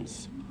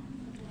 generations.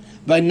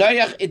 By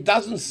Noach, it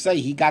doesn't say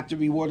he got the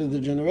reward of the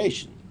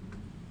generation.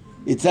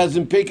 It says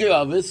in Pirkei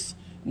Avos,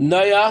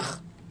 Noach,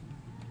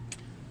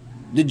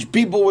 the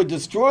people were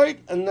destroyed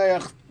and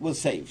Noach was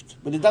saved.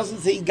 But it doesn't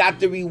say he got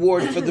the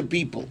reward for the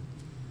people.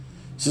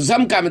 So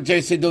some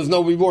commentaries say there was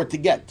no reward to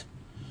get.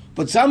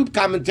 But some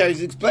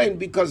commentaries explain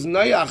because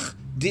Noach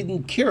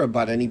didn't care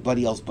about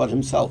anybody else but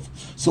himself.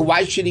 So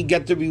why should he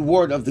get the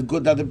reward of the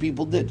good other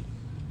people did?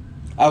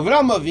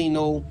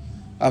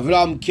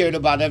 Avram cared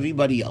about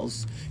everybody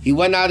else. He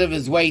went out of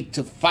his way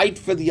to fight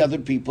for the other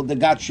people, that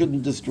God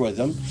shouldn't destroy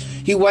them.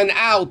 He went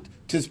out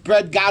to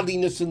spread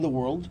godliness in the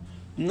world.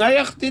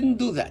 Noach didn't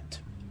do that.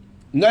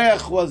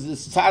 Noach was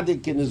this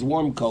tzaddik in his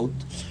warm coat.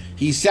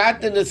 he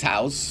sat in his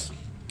house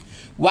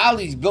while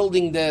he's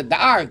building the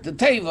ark, the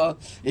teva.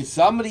 If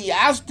somebody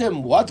asked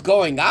him what's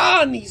going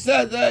on, he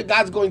said,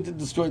 God's going to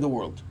destroy the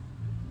world.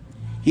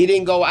 He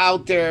didn't go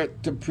out there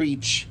to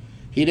preach.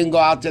 He didn't go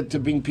out there to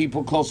bring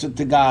people closer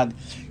to God.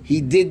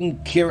 He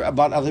didn't care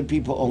about other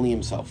people, only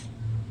himself.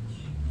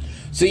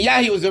 So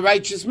yeah, he was a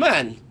righteous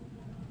man,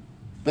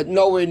 but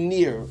nowhere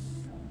near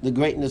the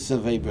greatness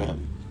of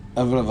Abraham,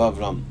 of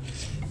Avram.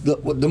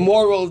 The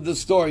moral of the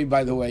story,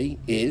 by the way,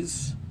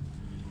 is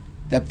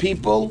that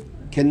people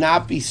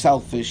cannot be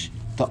selfish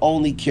to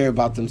only care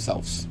about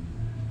themselves.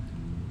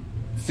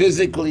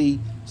 Physically,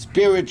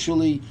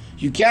 spiritually,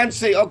 you can't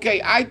say,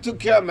 okay, I took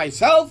care of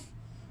myself,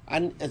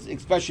 and as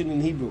expression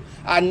in Hebrew,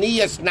 Ani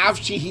es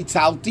nafshi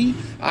hitzalti,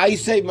 I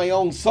save my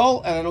own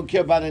soul and I don't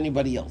care about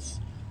anybody else.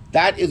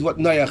 That is what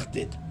Noach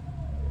did.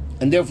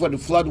 And therefore the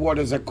flood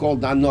waters are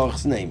called on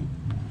Noach's name.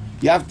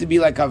 You have to be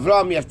like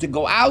Avram, you have to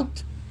go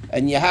out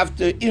and you have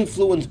to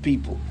influence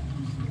people.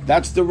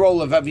 That's the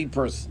role of every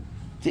person,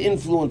 to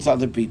influence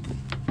other people.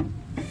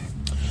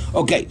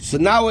 Okay, so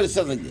now it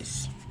says like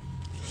this.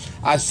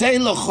 Asay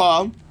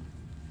lecha,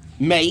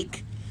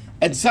 make,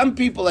 and some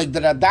people, like the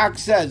Radak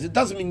says, it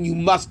doesn't mean you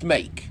must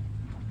make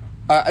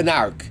an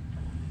ark.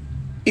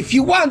 If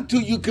you want to,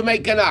 you can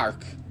make an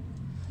ark.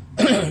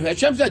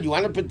 Hashem said, you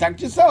want to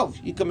protect yourself,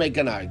 you can make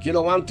an ark. You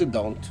don't want to,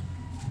 don't.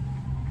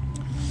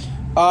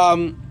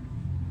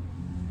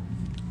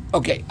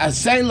 Okay,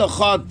 Asay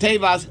lecha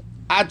tevas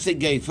atze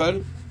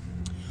gefer,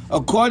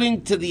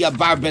 according to the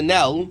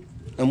Abarbanel,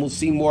 and we'll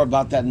see more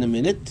about that in a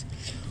minute.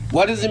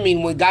 What does it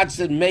mean when God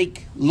said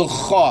make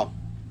lecha?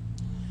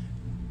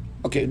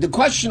 Okay, the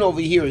question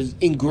over here is,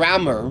 in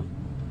grammar,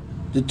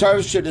 the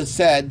Torah should have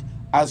said,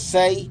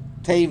 Asay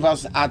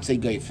tevas atze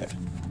gefer.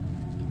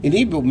 In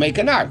Hebrew, make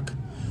an ark.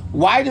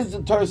 Why does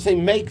the Torah say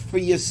make for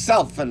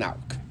yourself an ark?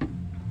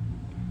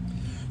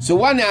 So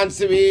one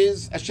answer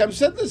is, Hashem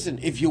said, listen,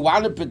 if you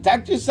want to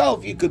protect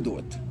yourself, you could do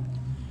it.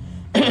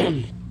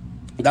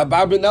 The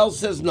Barbanel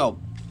says no.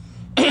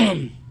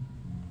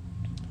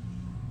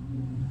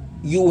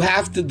 You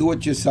have to do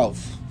it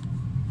yourself.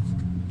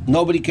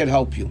 Nobody can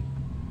help you.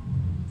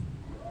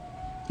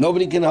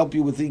 Nobody can help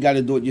you with it. You got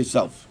to do it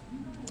yourself.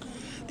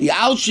 The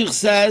Alshich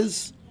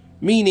says,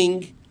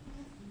 meaning,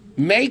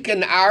 make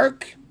an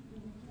ark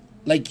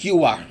like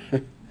you are.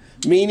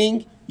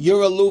 Meaning,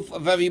 you're aloof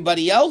of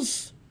everybody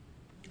else.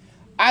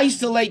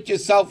 Isolate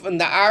yourself in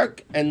the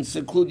ark and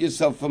seclude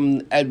yourself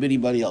from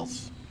everybody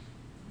else.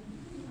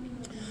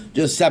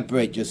 Just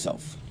separate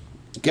yourself.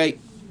 Okay?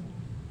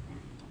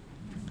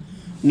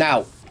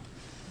 Now,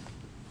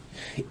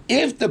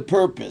 if the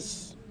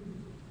purpose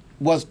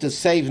was to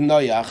save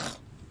Noach,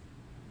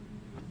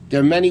 there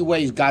are many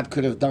ways God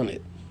could have done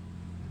it.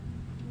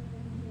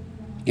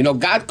 You know,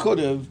 God could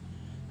have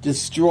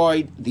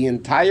destroyed the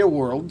entire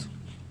world,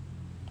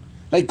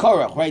 like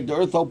Korach, right? The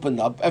earth opened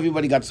up,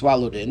 everybody got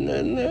swallowed in,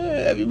 and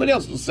everybody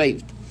else was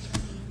saved.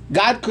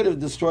 God could have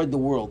destroyed the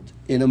world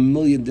in a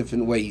million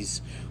different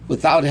ways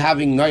without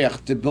having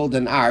Noach to build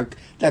an ark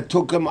that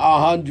took him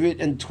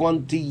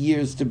 120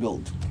 years to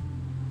build.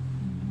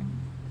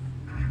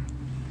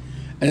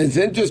 And it's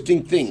an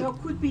interesting thing. So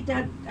it could be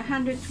that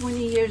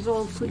 120 years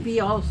old could be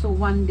also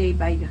one day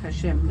by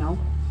Hashem, no?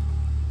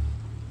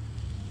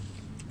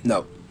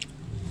 No.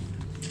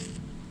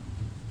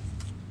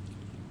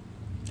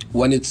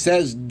 When it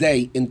says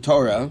day in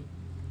Torah,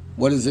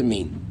 what does it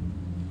mean?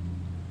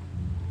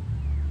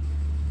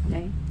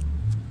 Day.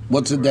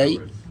 What's a day?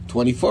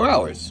 24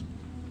 hours.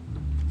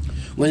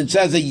 When it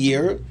says a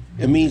year,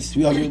 it means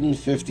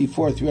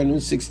 354,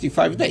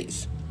 365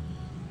 days.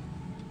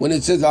 When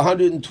it says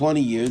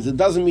 120 years, it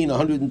doesn't mean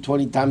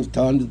 120 times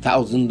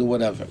 100,000 or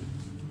whatever.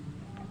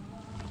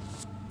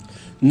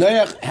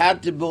 Noach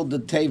had to build the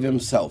Teva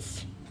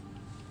himself.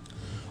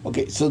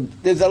 Okay, so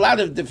there's a lot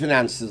of different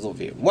answers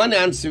over here. One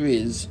answer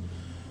is,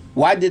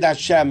 why did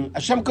Hashem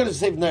could have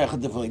saved Noach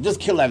differently. Just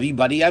kill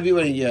everybody.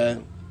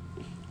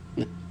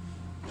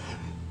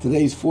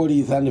 Today's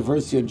 40th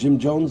anniversary of Jim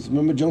Jones.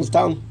 Remember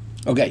Jonestown?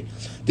 Okay.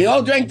 They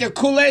all drank their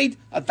Kool-Aid.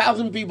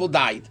 1,000 people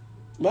died.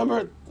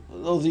 Remember?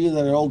 Those of you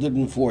that are older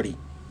than 40.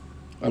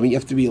 I mean, you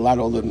have to be a lot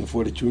older than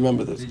 40 to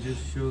remember this. They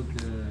just showed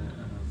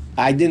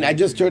I didn't. I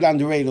just heard on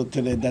the radio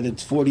today that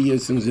it's 40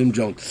 years since Jim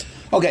Jones.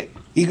 Okay.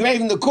 He gave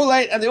them the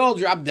Kool-Aid and they all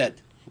dropped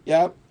dead.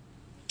 Yeah?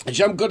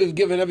 Hashem could have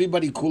given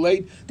everybody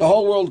Kool-Aid. The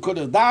whole world could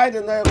have died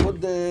and they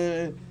would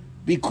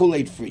be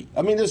Kool-Aid free.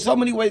 I mean, there's so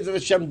many ways of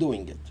Hashem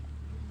doing it.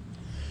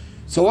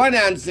 So one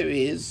answer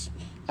is,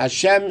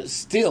 Hashem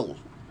still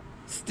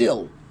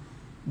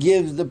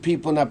gives the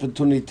people an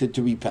opportunity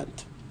to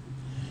repent.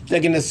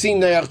 They're going to see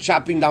Noach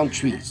chopping down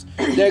trees.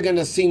 They're going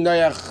to see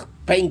Noach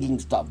painting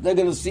stuff. They're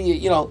going to see,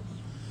 they're going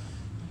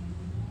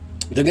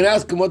to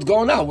ask him, what's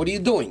going on? What are you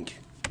doing?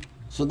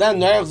 So then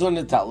Noach's going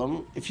to tell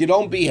him, if you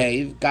don't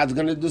behave, God's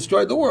going to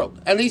destroy the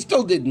world. And he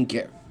still didn't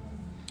care.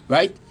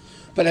 Right?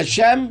 But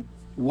Hashem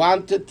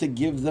wanted to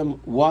give them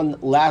one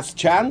last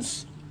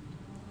chance,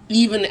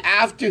 even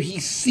after he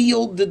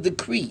sealed the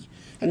decree.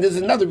 And there's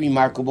another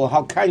remarkable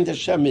how kind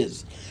Hashem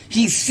is.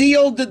 He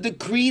sealed the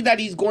decree that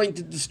he's going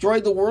to destroy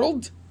the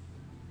world,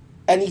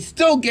 and he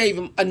still gave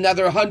him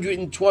another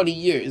 120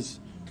 years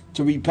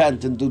to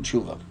repent and do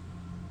tshuva.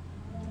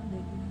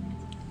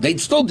 They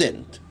still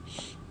didn't,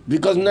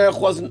 because Noach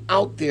wasn't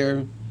out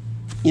there,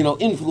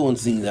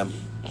 influencing them.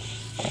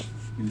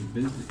 He was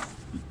busy.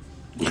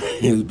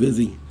 He was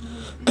busy.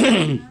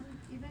 Even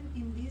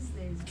in these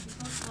days,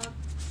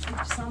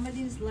 because if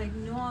somebody is like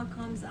Noah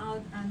comes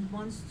out and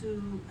wants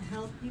to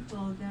help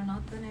people, they're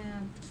not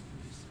gonna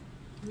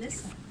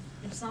listen.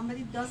 If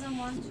somebody doesn't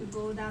want to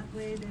go that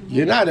way, they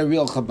You're won't. not a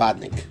real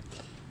Chabadnik.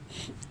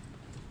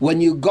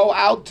 When you go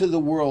out to the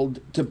world,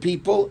 to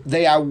people,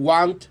 they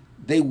want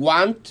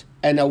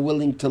and are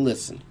willing to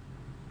listen.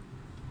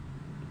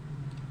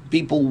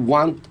 People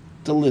want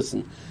to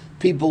listen.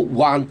 People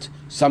want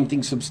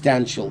something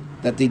substantial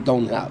that they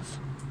don't have.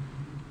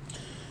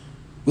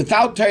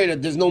 Without Torah,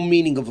 there's no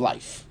meaning of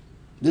life.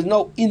 There's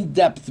no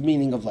in-depth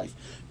meaning of life.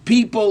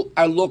 People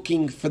are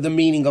looking for the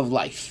meaning of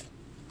life.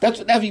 That's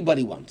what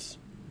everybody wants.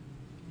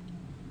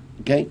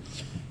 Okay?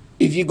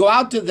 If you go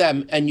out to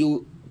them and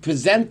you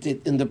present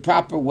it in the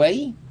proper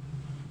way,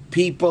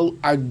 people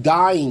are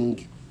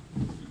dying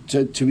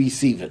to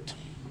receive it.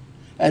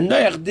 And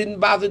Noach didn't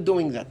bother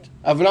doing that.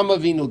 Avraham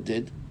Avinu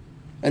did.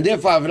 And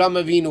therefore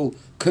Avraham Avinu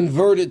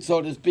converted,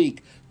 so to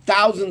speak,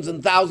 thousands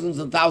and thousands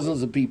and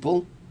thousands of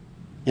people,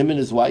 him and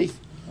his wife,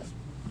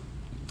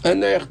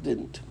 and Noach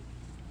didn't.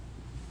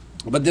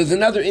 But there's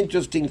another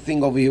interesting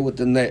thing over here with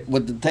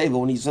the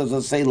table when he says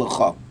Asay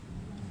Lecha.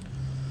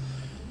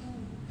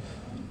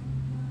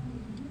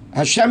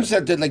 Hashem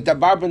said that, like the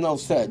Barbanel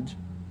said,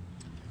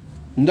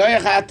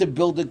 Noach had to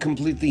build it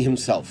completely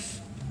himself.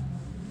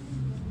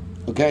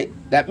 Okay?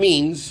 That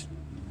means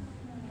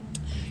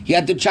he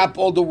had to chop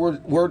all the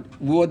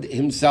wood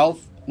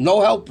himself.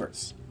 No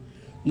helpers.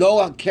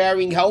 No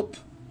carrying help.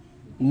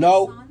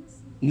 No.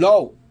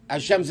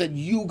 Hashem said,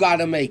 you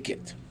gotta make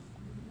it.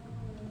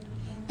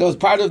 That was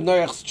part of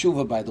Noach's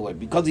tshuva, by the way.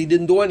 Because he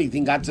didn't do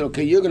anything, God said,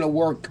 okay, you're gonna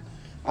work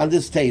on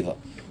this teva.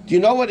 Do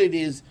you know what it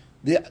is?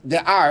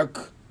 The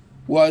ark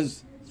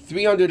was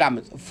 300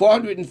 amas,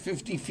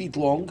 450 feet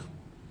long.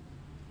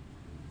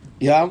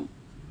 Yeah.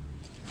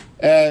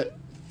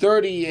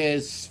 30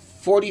 is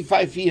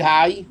 45 feet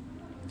high,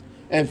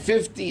 and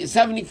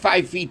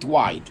 75 feet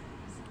wide.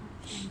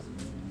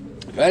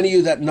 For any of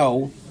you that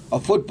know, a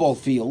football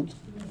field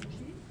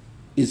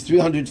is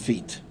 300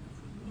 feet.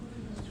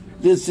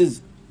 This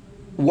is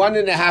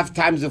 1.5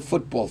 times a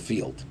football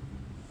field.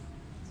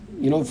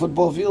 You know a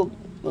football field?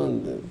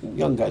 The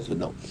young guys would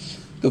know.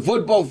 The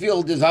football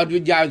field is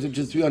 100 yards, which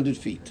is 300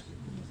 feet.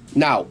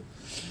 Now,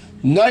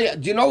 do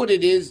you know what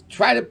it is?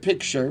 Try to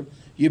picture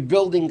you're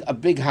building a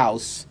big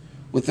house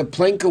with a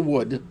plank of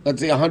wood,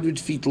 let's say 100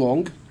 feet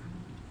long.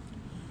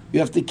 You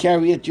have to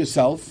carry it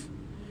yourself.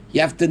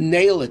 You have to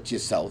nail it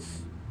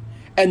yourself.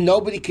 And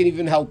nobody can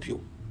even help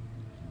you.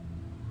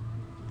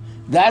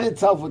 That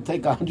itself would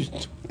take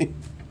 120.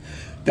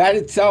 That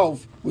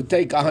itself would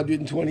take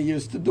 120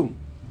 years to do.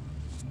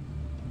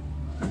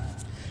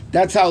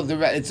 That's how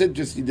it's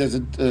interesting. There's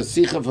a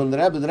Sikha from the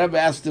Rebbe. The Rebbe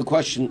asked the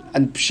question,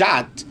 and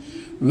Pshat,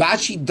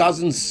 Rashi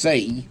doesn't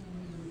say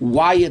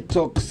why it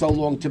took so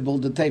long to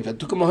build the Teva. It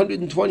took him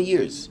 120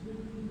 years.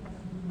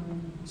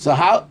 So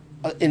how,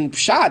 in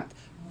Pshat,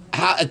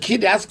 how a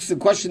kid asks the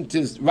question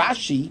to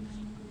Rashi,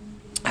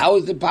 how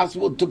is it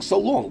possible it took so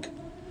long?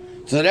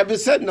 So the Rebbe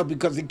said, no,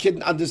 because the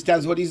kid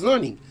understands what he's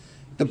learning.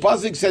 The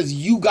pasuk says,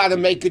 you got to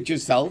make it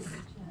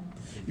yourself.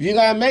 If you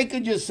got to make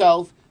it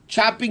yourself,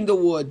 chopping the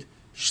wood,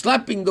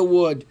 schlepping the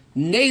wood,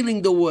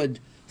 nailing the wood,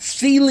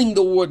 sealing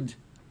the wood,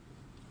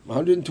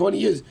 120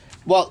 years.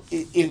 Well,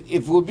 if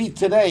it would be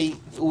today,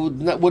 it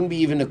wouldn't be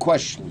even a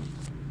question.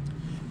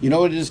 You know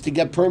what it is to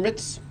get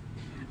permits?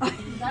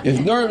 If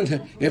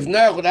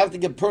Noach would have to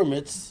get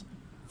permits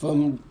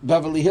from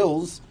Beverly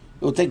Hills,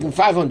 it would take him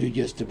 500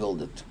 years to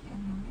build it.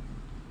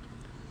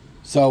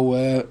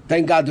 So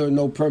thank God there were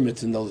no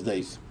permits in those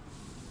days.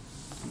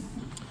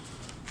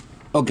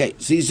 Okay,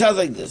 so he says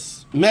like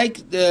this: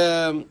 make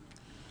the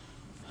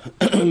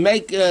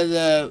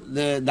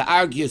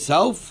ark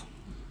yourself.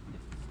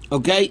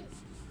 Okay.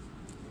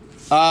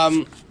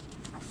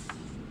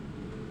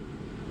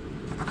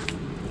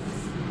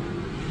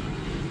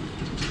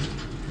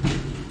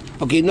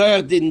 Okay,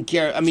 Noach didn't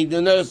care. I mean, the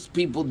Noach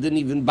people didn't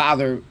even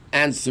bother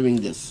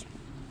answering this.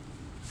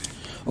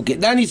 Okay,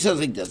 then he says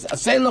like this: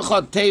 Asay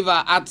lecha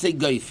teva atzei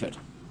geifer.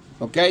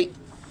 Okay.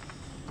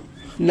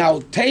 Now,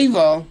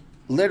 teva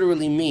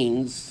literally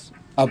means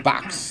a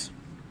box.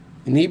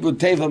 In Hebrew,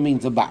 teva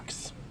means a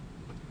box.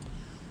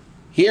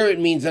 Here it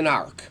means an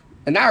ark.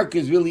 An ark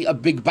is really a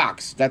big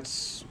box.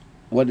 That's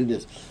what it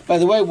is. By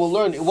the way, we'll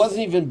learn it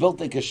wasn't even built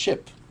like a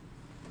ship.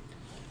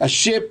 A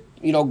ship,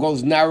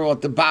 goes narrow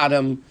at the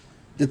bottom.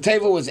 The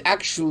teva was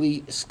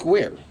actually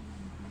square.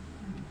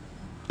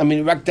 I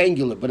mean,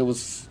 rectangular, but it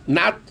was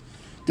not.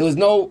 There was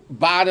no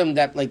bottom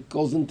that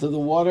goes into the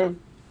water.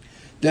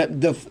 There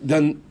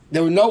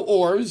were no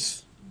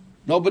oars.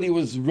 Nobody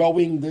was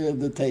rowing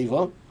the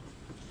teva.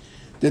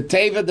 The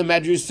Teva, the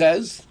Medrash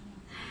says,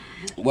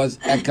 was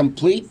a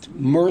complete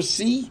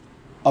mercy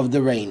of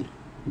the rain,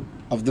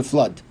 of the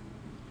flood.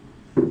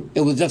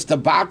 It was just a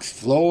box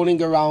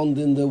floating around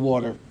in the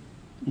water.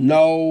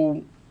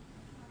 No,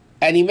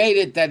 and he made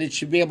it that it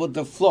should be able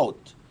to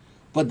float.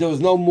 But there was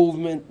no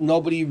movement,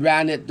 nobody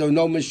ran it, there were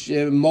no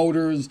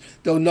motors,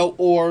 there were no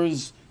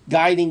oars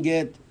guiding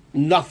it,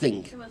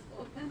 nothing. It was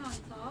open on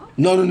top?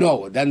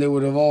 No. Then they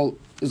would have all,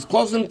 it was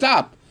close on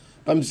top.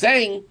 But I'm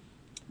saying,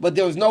 but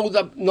there was no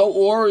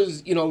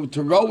oars,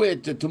 to row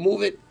it, to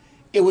move it.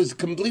 It was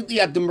completely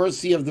at the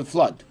mercy of the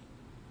flood.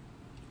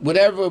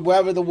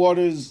 Wherever the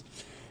waters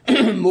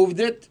moved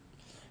it,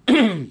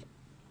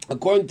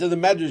 according to the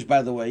Medrash,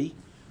 by the way,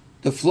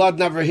 the flood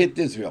never hit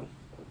Israel.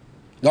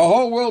 The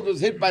whole world was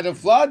hit by the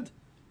flood,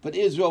 but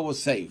Israel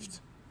was saved.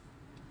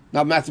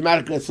 Now,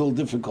 mathematically, it's a little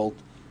difficult,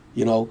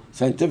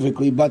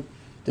 scientifically, but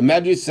the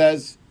Medrash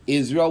says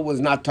Israel was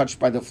not touched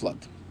by the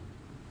flood.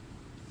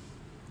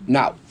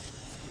 Now,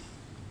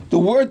 the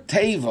word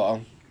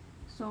teva.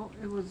 So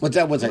it was. What's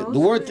that? The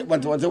word.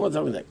 What's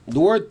that? The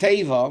word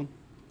teva,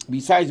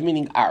 besides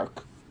meaning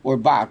ark or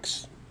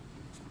box,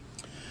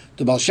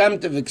 the Baal Shem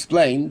Tov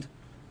explained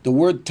the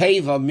word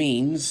teva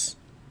means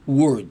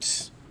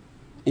words.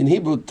 In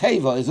Hebrew,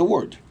 teva is a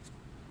word.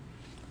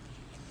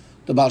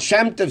 The Baal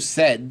Shem Tov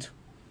said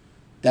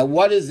that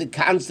what is the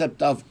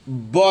concept of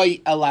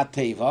boy ala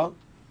teva,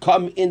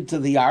 come into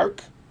the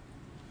ark?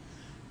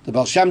 The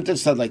Baal Shem Tov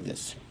said like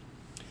this: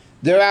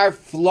 there are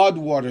flood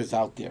waters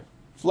out there.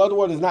 Flood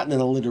water is not in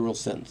a literal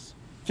sense,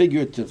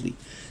 figuratively.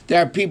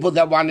 There are people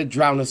that want to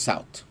drown us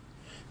out.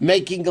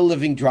 Making a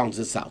living drowns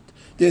us out.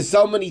 There's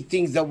so many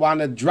things that want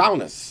to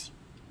drown us.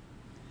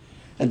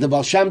 And the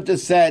Baal Shem Tov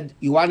said,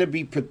 you want to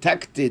be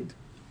protected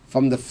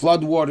from the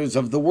flood waters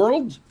of the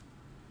world?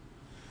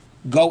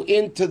 Go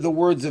into the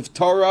words of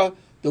Torah,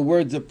 the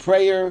words of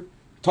prayer,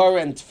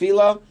 Torah and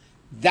Tefillah.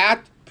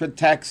 That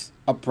protects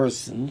a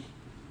person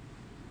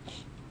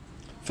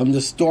from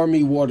the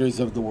stormy waters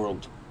of the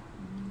world.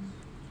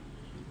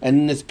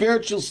 And in a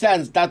spiritual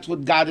sense, that's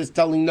what God is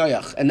telling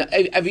Noach. And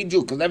every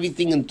Jew, because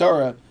everything in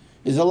Torah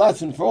is a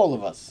lesson for all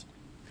of us.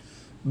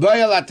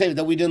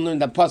 That we didn't learn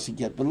that pasuk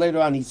yet, but later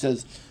on he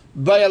says,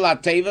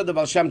 Teva, the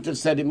Baal Shem Tov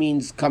said it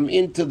means come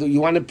into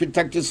you want to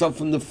protect yourself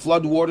from the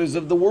flood waters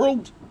of the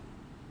world,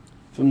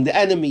 from the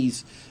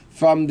enemies,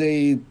 from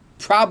the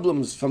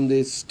problems, from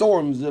the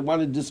storms that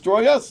want to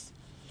destroy us.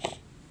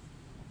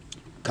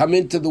 Come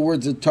into the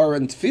words of Torah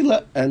and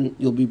Tefillah, and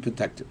you'll be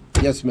protected.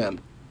 Yes, ma'am.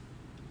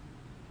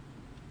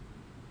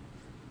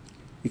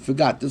 You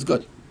forgot. That's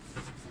good.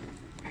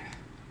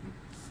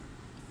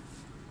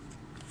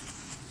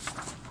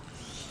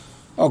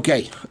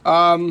 Okay.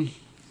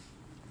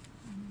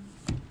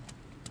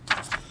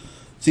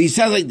 So he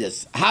says like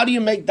this. How do you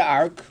make the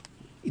ark?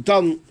 He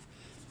told him,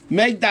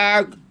 make the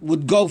ark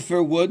with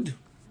gopher wood.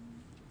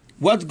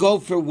 What's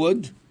gopher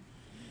wood?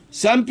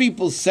 Some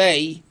people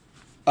say,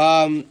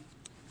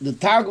 the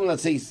Targum,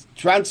 let's say,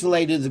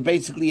 translated is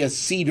basically a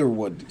cedar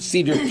wood,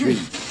 cedar tree.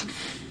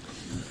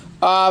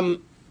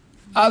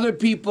 Other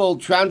people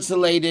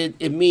translated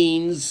it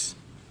means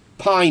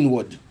pine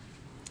wood.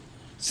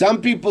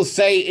 Some people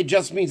say it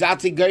just means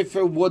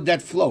gopher wood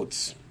that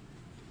floats.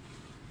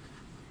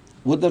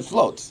 Wood that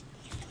floats.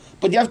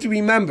 But you have to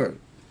remember,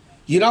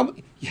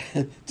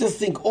 just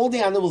think all the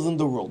animals in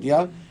the world,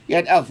 yeah? You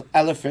had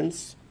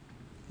elephants,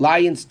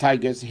 lions,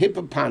 tigers,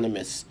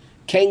 hippopotamus,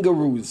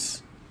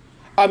 kangaroos.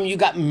 You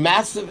got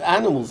massive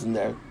animals in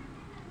there,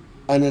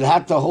 and it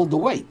had to hold the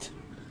weight.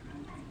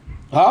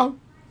 Huh?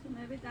 So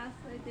maybe that's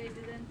why they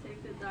didn't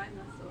take the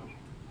dinosaur.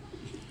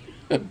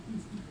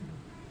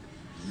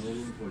 No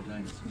room for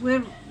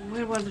dinosaurs.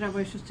 Where was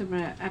Rabbi Schuster?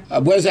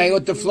 Where's I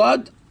got the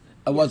flood?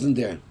 I wasn't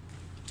there.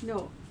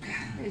 No,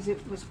 as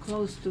it was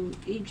close to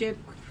Egypt,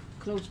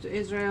 close to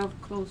Israel,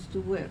 close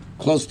to where?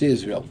 Close to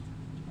Israel.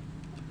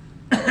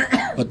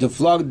 But the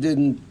flood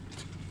didn't.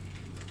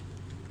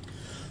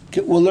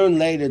 We'll learn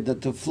later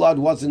that the flood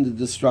wasn't the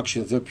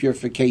destruction, it was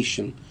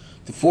purification.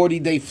 The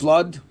 40-day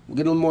flood, we'll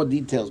get a little more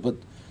details, but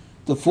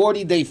the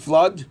 40-day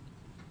flood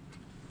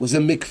was a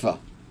mikveh.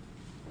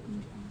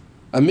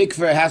 A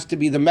mikveh has to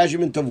be, the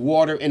measurement of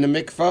water in a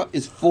mikveh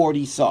is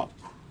 40 saw.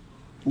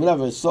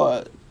 Whatever,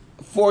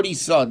 40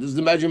 saw, this is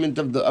the measurement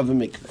of a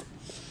mikveh.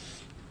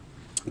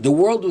 The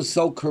world was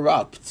so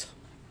corrupt,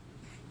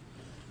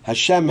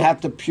 Hashem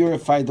had to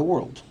purify the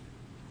world.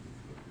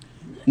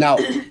 Now,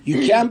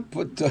 you can't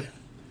put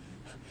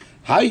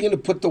how are you going to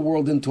put the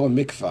world into a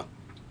mikveh?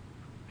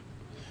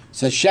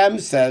 So Hashem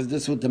says,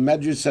 this is what the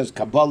Medrash says,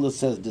 Kabbalah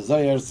says, the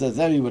Zohar says,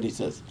 everybody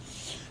says.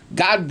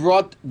 God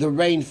brought the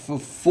rain for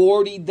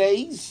 40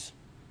 days.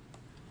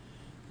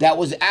 That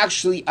was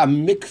actually a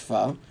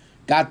mikveh.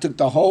 God took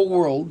the whole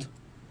world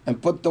and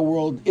put the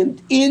world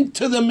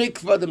into the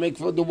mikveh. The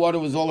mikveh, the water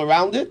was all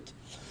around it.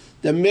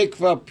 The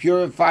mikveh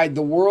purified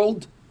the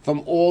world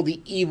from all the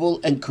evil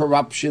and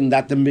corruption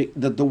that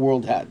the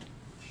world had.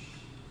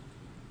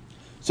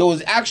 So it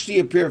was actually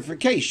a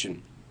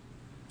purification,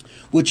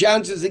 which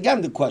answers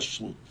again the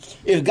question.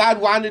 If God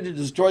wanted to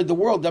destroy the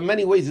world, there are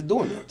many ways of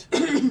doing it.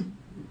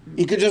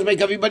 He could just make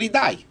everybody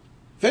die.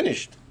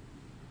 Finished.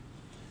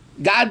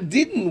 God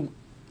didn't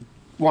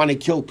want to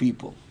kill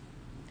people.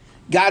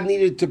 God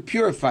needed to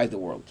purify the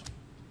world.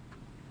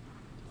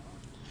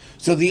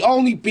 So the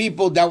only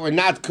people that were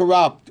not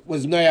corrupt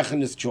was Noach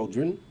and his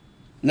children,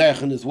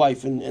 Noach and his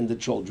wife and the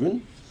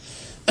children.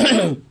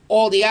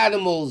 All the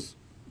animals,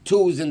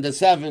 2s and the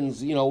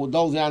 7s,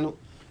 those animals,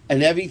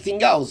 and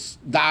everything else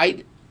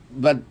died.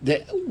 But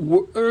the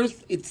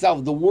earth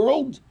itself, the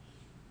world,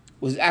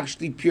 was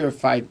actually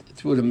purified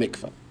through the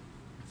mikveh.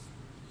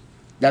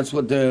 That's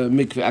what the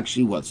mikveh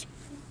actually was.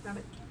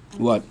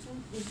 What? Would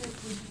you say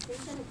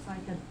that it's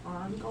like an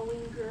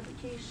ongoing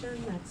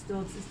purification that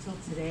still exists till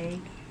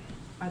today?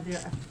 Are there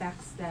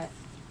effects that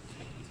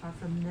are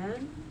from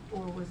then,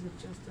 or was it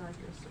just like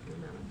a certain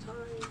amount of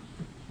time?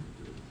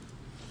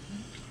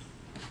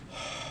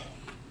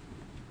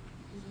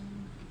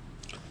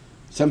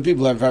 Some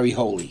people are very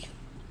holy.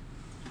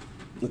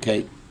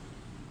 Okay?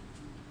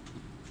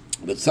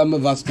 But some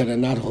of us that are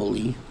not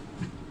holy,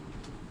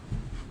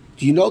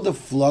 do you know the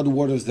flood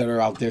waters that are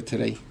out there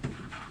today?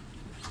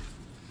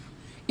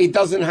 It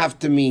doesn't have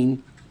to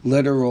mean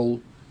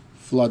literal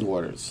flood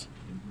waters.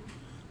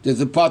 There's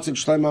a pasuk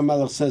Shlomo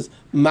Melech says,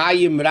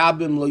 "Mayim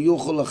rabim lo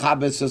yuchol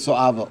lechabes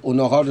esoava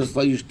unoharos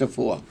lo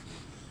yishtafua."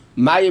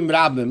 Mayim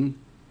rabim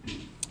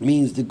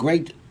means the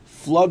great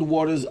flood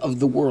waters of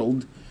the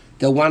world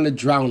that want to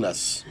drown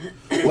us.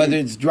 Whether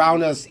it's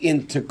drown us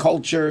into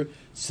culture,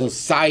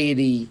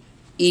 society,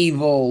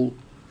 evil,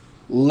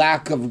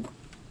 lack of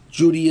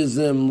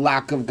Judaism,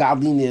 lack of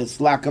godliness,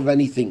 lack of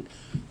anything.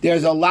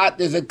 There's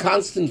a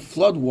constant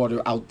flood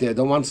water out there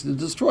that wants to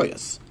destroy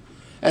us.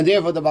 And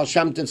therefore the Baal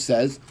Shem Tov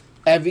says,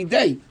 every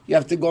day you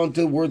have to go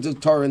into the words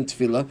of Torah and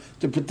Tefillah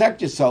to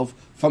protect yourself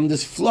from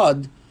this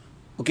flood.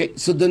 Okay,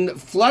 so the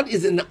flood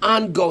is an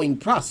ongoing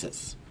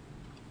process.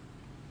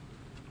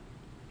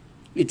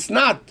 It's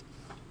not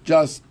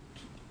just,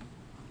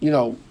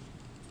 it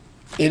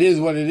is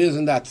what it is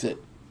and that's it.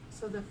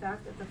 So the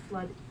fact that the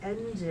flood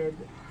ended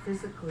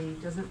physically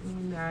doesn't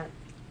mean that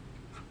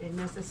it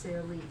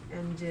necessarily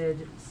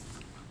ended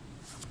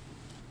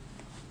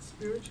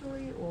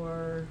spiritually,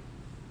 or?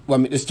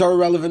 Well, is Torah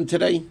relevant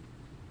today?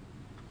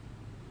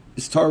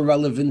 Is Torah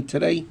relevant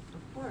today?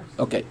 Of course.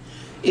 Okay.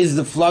 Is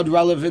the flood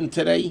relevant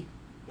today?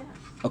 Yes.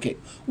 Okay.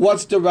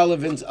 What's the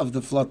relevance of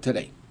the flood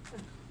today?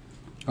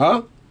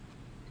 Huh?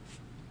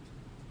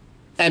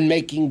 And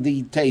making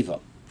the teva.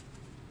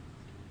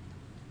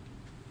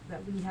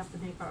 That we have to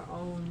make our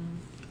own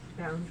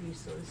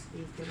boundaries, so to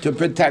speak. To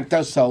protect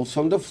ourselves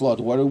from the flood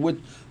water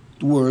with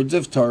words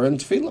of Torah and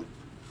Tefillah,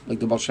 like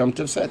the Baal Shem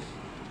Tov said.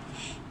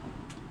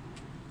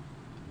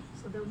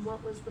 So then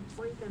what was the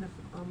point then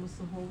if almost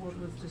the whole world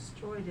was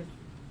destroyed? If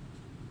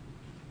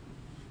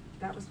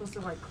that was supposed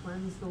to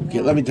cleanse the world?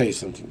 Okay, let me tell you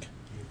something.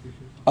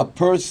 A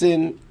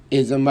person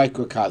is a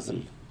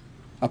microcosm.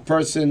 A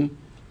person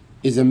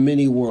is a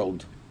mini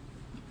world.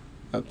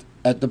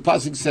 At the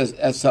pasuk says,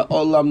 "Esa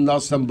olam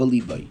nasam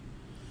b'libay,"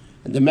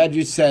 and the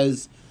Medrash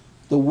says,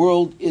 the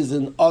world is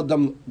an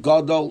Adam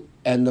Gadol,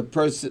 and the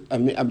person.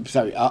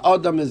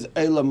 Adam is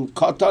Elam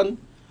Katan.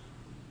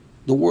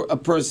 A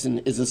person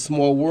is a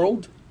small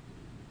world,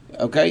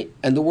 okay,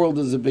 and the world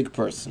is a big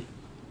person.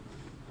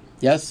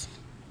 Yes.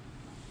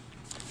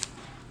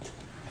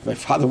 My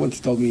father once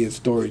told me a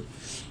story.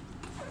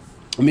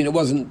 It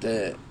wasn't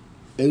a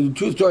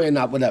true story or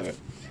not, whatever.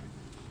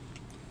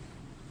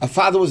 A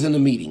father was in a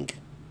meeting,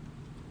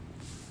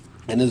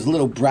 and his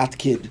little brat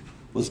kid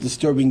was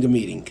disturbing the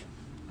meeting.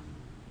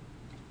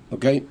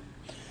 Okay?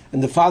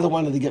 And the father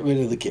wanted to get rid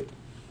of the kid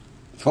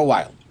for a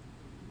while.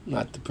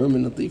 Not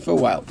permanently, for a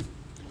while.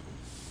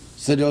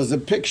 So there was a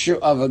picture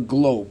of a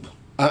globe.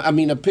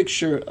 A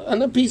picture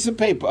on a piece of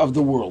paper of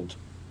the world.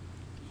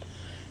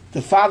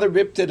 The father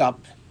ripped it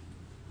up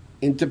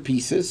into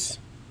pieces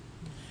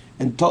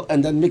and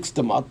then mixed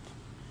them up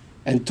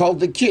and told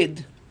the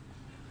kid,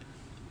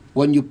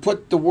 when you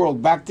put the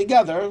world back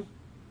together,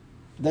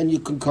 then you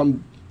can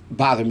come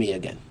bother me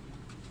again.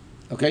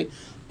 Okay?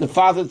 The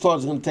father thought it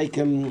was going to take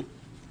him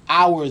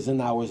hours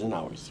and hours and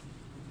hours.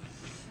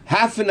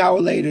 Half an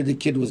hour later, the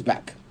kid was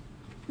back.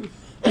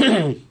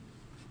 With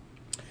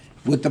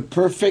the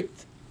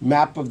perfect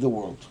map of the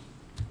world.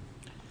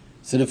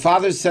 So the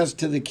father says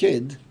to the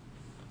kid,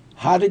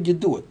 how did you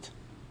do it?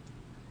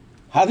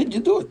 How did you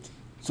do it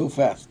so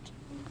fast?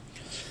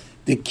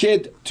 The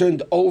kid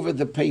turned over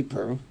the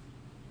paper.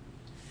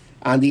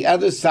 On the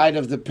other side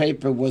of the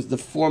paper was the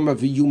form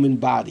of a human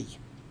body.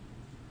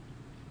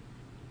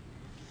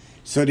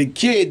 So the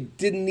kid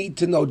didn't need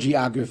to know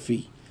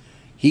geography.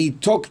 He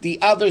took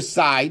the other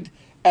side,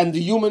 and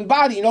the human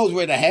body knows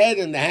where the head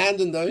and the hand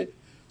and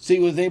so he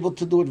was able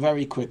to do it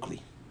very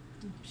quickly.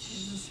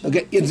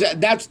 Okay, it's a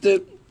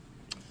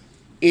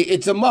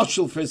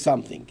mashal for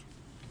something.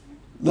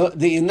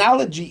 The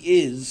analogy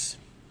is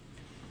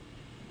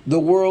the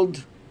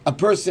world. A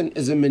person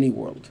is a mini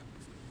world.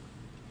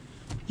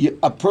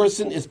 A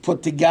person is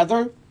put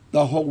together.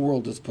 The whole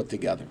world is put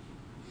together.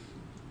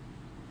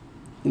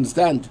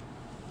 Understand?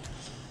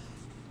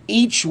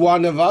 Each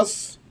one of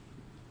us,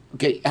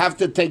 have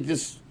to take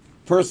this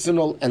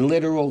personal and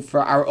literal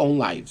for our own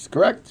lives,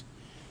 correct?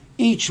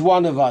 Each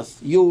one of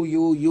us,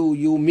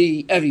 you,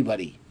 me,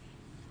 everybody,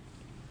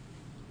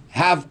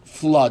 have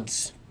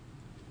floods.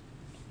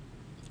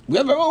 We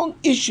have our own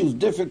issues,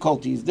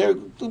 difficulties. They're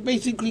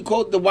basically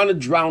called, they want to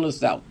drown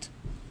us out,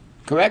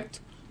 correct?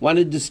 Want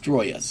to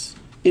destroy us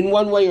in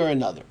one way or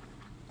another.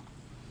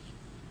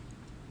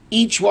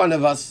 Each one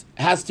of us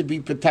has to be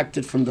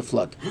protected from the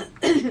flood.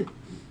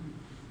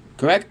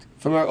 Correct?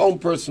 From our own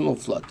personal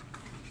flood.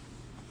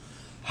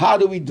 How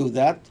do we do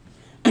that?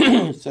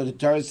 So the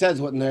Torah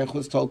says what Noach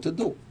was told to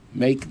do.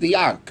 Make the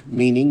ark,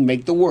 meaning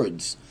make the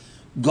words.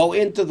 Go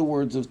into the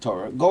words of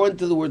Torah. Go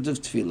into the words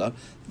of Tefillah.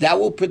 That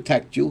will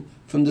protect you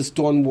from the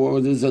storm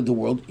waters of the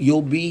world.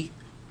 You'll be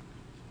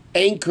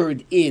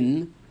anchored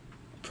in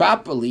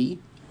properly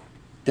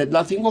that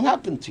nothing will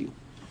happen to you.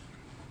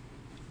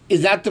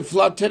 Is that the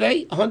flood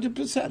today?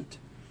 100%.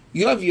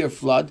 You have your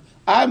flood,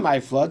 I have my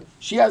flood,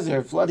 she has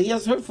her flood, he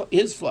has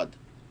his flood.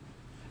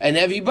 And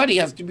everybody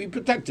has to be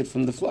protected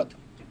from the flood.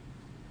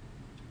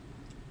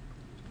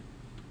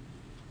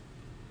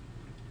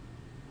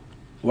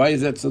 Why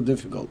is that so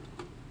difficult?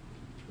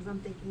 Because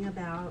I'm thinking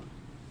about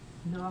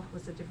Noach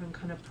was a different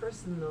kind of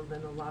person though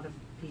than a lot of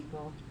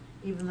people.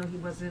 Even though he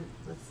wasn't,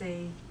 let's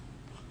say,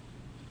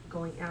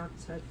 going out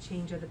to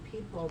change other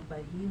people,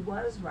 but he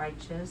was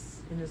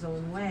righteous in his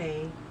own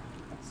way.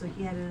 So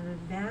he had an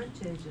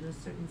advantage in a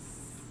certain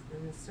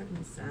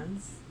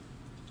sense.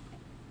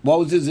 What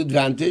was his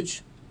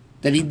advantage?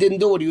 That he didn't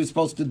do what he was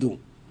supposed to do.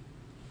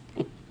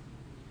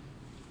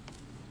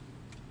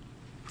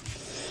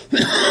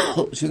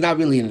 Which is not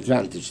really an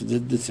advantage, it's a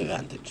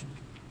disadvantage.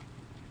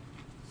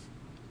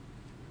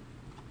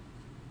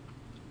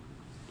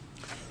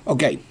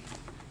 Okay.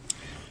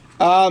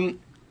 Kinim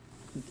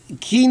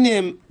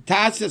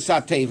Tasas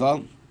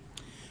Ateva,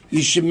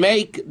 you should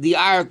make the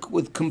ark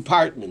with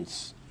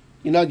compartments.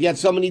 You know, you have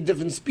so many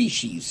different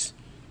species.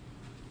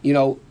 You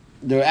know,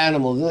 they're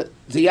animals.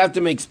 So you have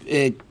to make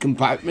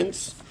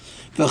compartments.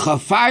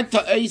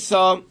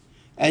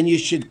 And you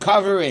should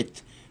cover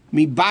it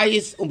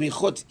mibayis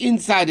umichutz,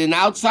 inside and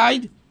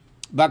outside,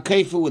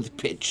 bakefa, with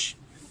pitch.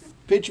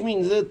 Pitch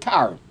means a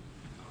tar,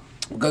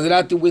 because it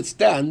had to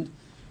withstand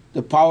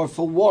the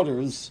powerful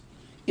waters.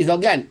 Is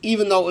again,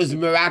 even though it was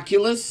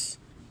miraculous,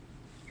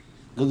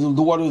 because the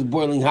water was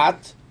boiling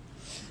hot,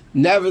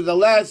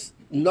 nevertheless,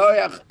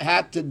 Noach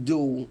had to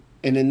do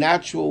in a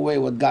natural way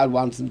what God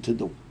wants him to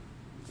do,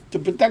 to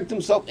protect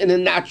himself in a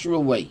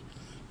natural way,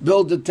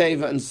 build the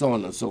teva and so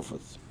on and so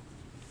forth.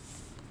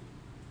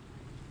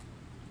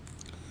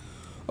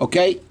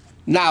 Okay,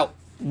 now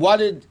what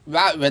did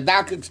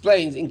Radak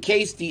explains? In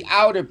case the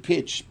outer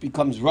pitch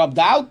becomes rubbed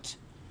out,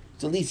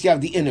 so at least you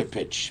have the inner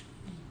pitch.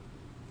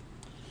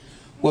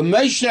 When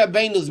Moshe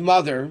Rabbeinu's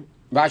mother,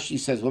 Rashi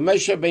says, when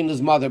Moshe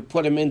Rabbeinu's mother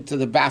put him into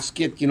the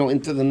basket,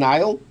 into the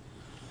Nile,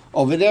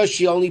 over there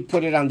she only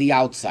put it on the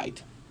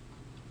outside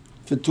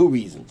for two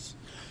reasons.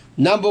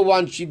 Number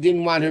one, she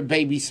didn't want her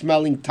baby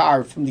smelling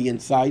tar from the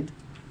inside,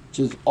 which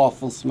is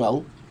awful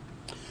smell.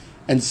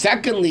 And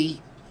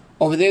secondly,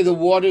 over there the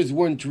waters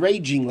weren't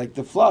raging like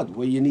the flood,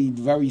 where you need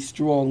very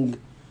strong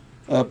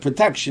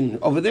protection.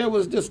 Over there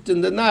was just in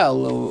the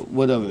Nile or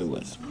whatever it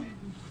was.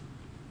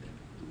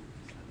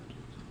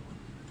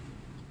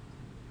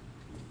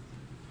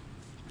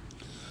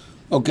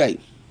 Okay.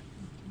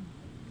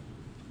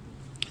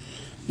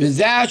 This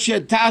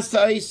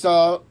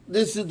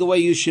is the way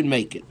you should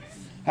make it.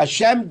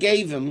 Hashem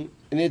gave him,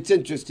 and it's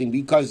interesting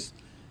because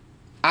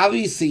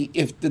obviously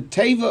if the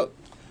teva,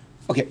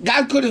 okay,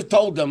 God could have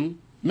told them,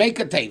 make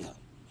a teva,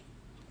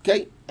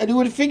 okay, and he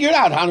would have figured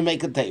out how to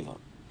make a teva.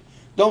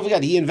 Don't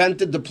forget, he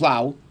invented the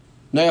plow.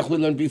 Noach, we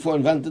learned before,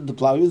 invented the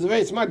plow. He was a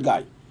very smart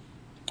guy.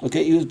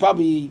 Okay, he was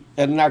probably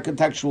at an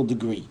architectural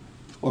degree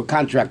or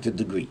contracted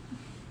degree.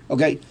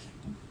 Okay,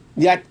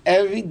 yet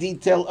every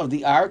detail of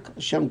the ark,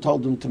 Hashem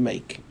told him to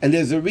make. And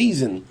there's a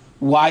reason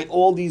why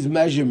all these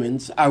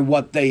measurements are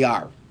what they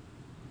are.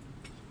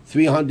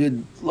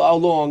 300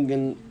 long,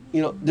 and,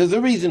 there's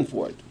a reason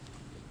for it.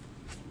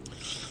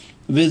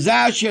 This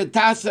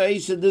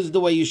is the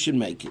way you should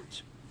make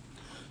it.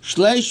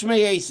 Shleish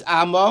me'es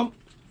amma,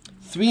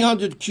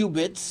 300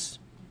 cubits,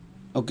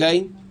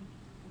 okay?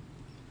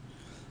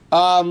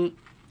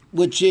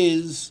 Which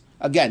is,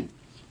 again,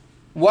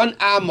 one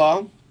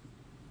amma.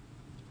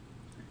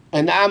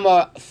 An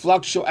amma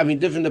fluctuates,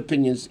 different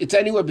opinions. It's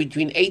anywhere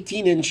between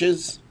 18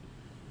 inches,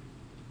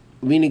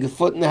 meaning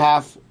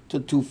 1.5 feet, to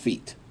 2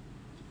 feet.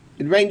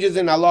 It ranges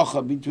in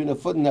halacha between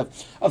 1.5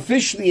 feet.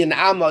 Officially, an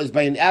amma is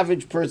by an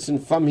average person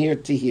from here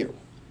to here.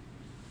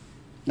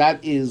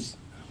 That is,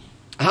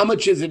 how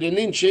much is it in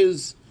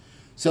inches?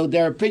 So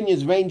their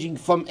opinions ranging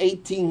from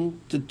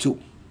 18 to 2.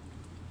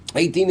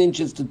 18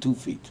 inches to 2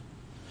 feet.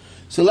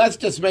 So let's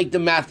just make the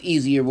math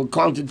easier. We'll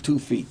count it 2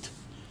 feet.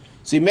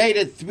 So he made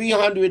it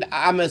 300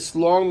 amas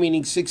long,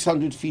 meaning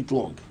 600 feet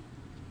long.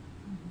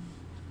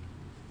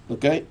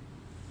 Okay?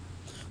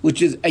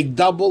 Which is a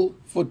double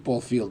football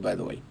field, by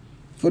the way.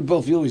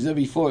 Football field, we said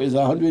before, is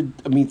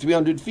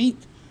 300 feet,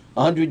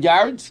 100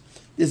 yards.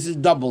 This is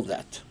double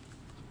that.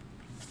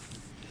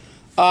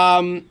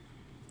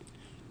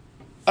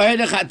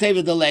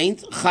 The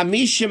length,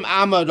 50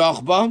 ama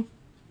rochba,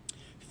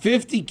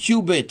 50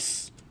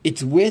 cubits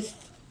its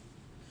width,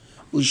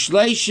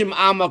 ushleishim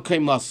ama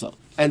kemasa,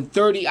 and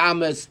 30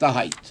 amas the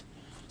height.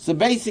 So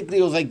basically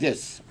it was like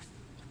this: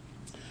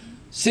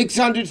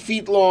 600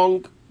 feet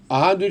long,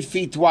 100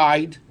 feet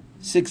wide,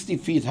 60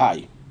 feet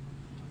high.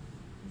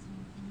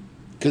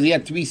 Because he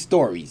had 3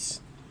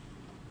 stories.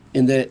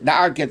 In the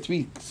ark had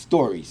 3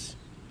 stories.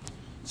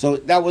 So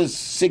that was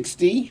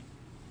 60,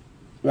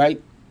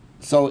 right?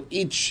 So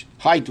each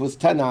height was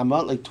 10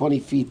 amma, like 20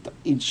 feet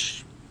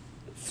each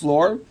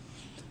floor.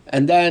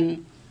 And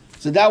then,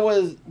 so that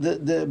was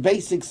the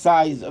basic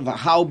size of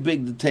how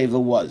big the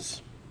teva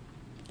was.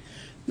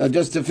 Now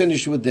just to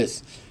finish with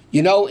this.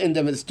 You know, in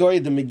the story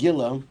of the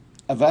Megillah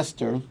of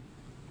Esther,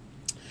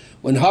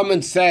 when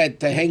Haman said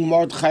to hang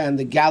Mordechai on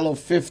the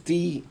gallows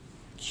 50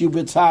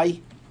 cubits high,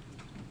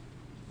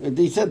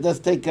 they said, let's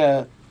take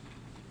a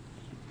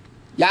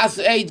Yas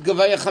 8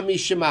 Gavaya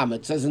Chamishim Am.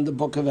 It says in the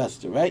book of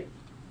Esther, right?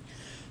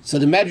 So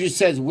the Medrash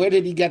says, where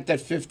did he get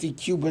that 50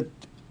 cubit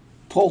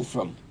pole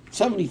from?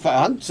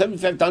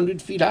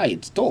 7,500 feet high.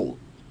 It's tall.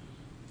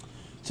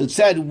 So it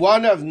said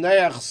one of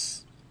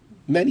Noach's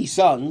many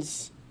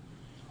sons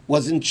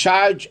was in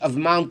charge of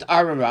Mount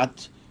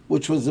Ararat,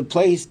 which was the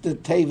place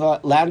that Teva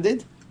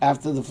landed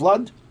after the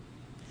flood,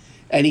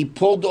 and he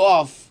pulled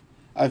off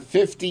a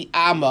 50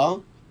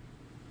 amma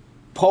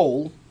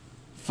pole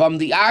from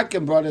the ark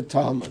and brought it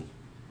to Haman.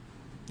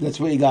 That's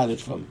where he got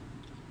it from.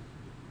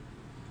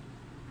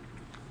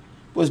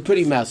 It was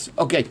pretty mess.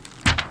 Okay,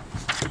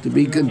 to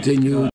be continued.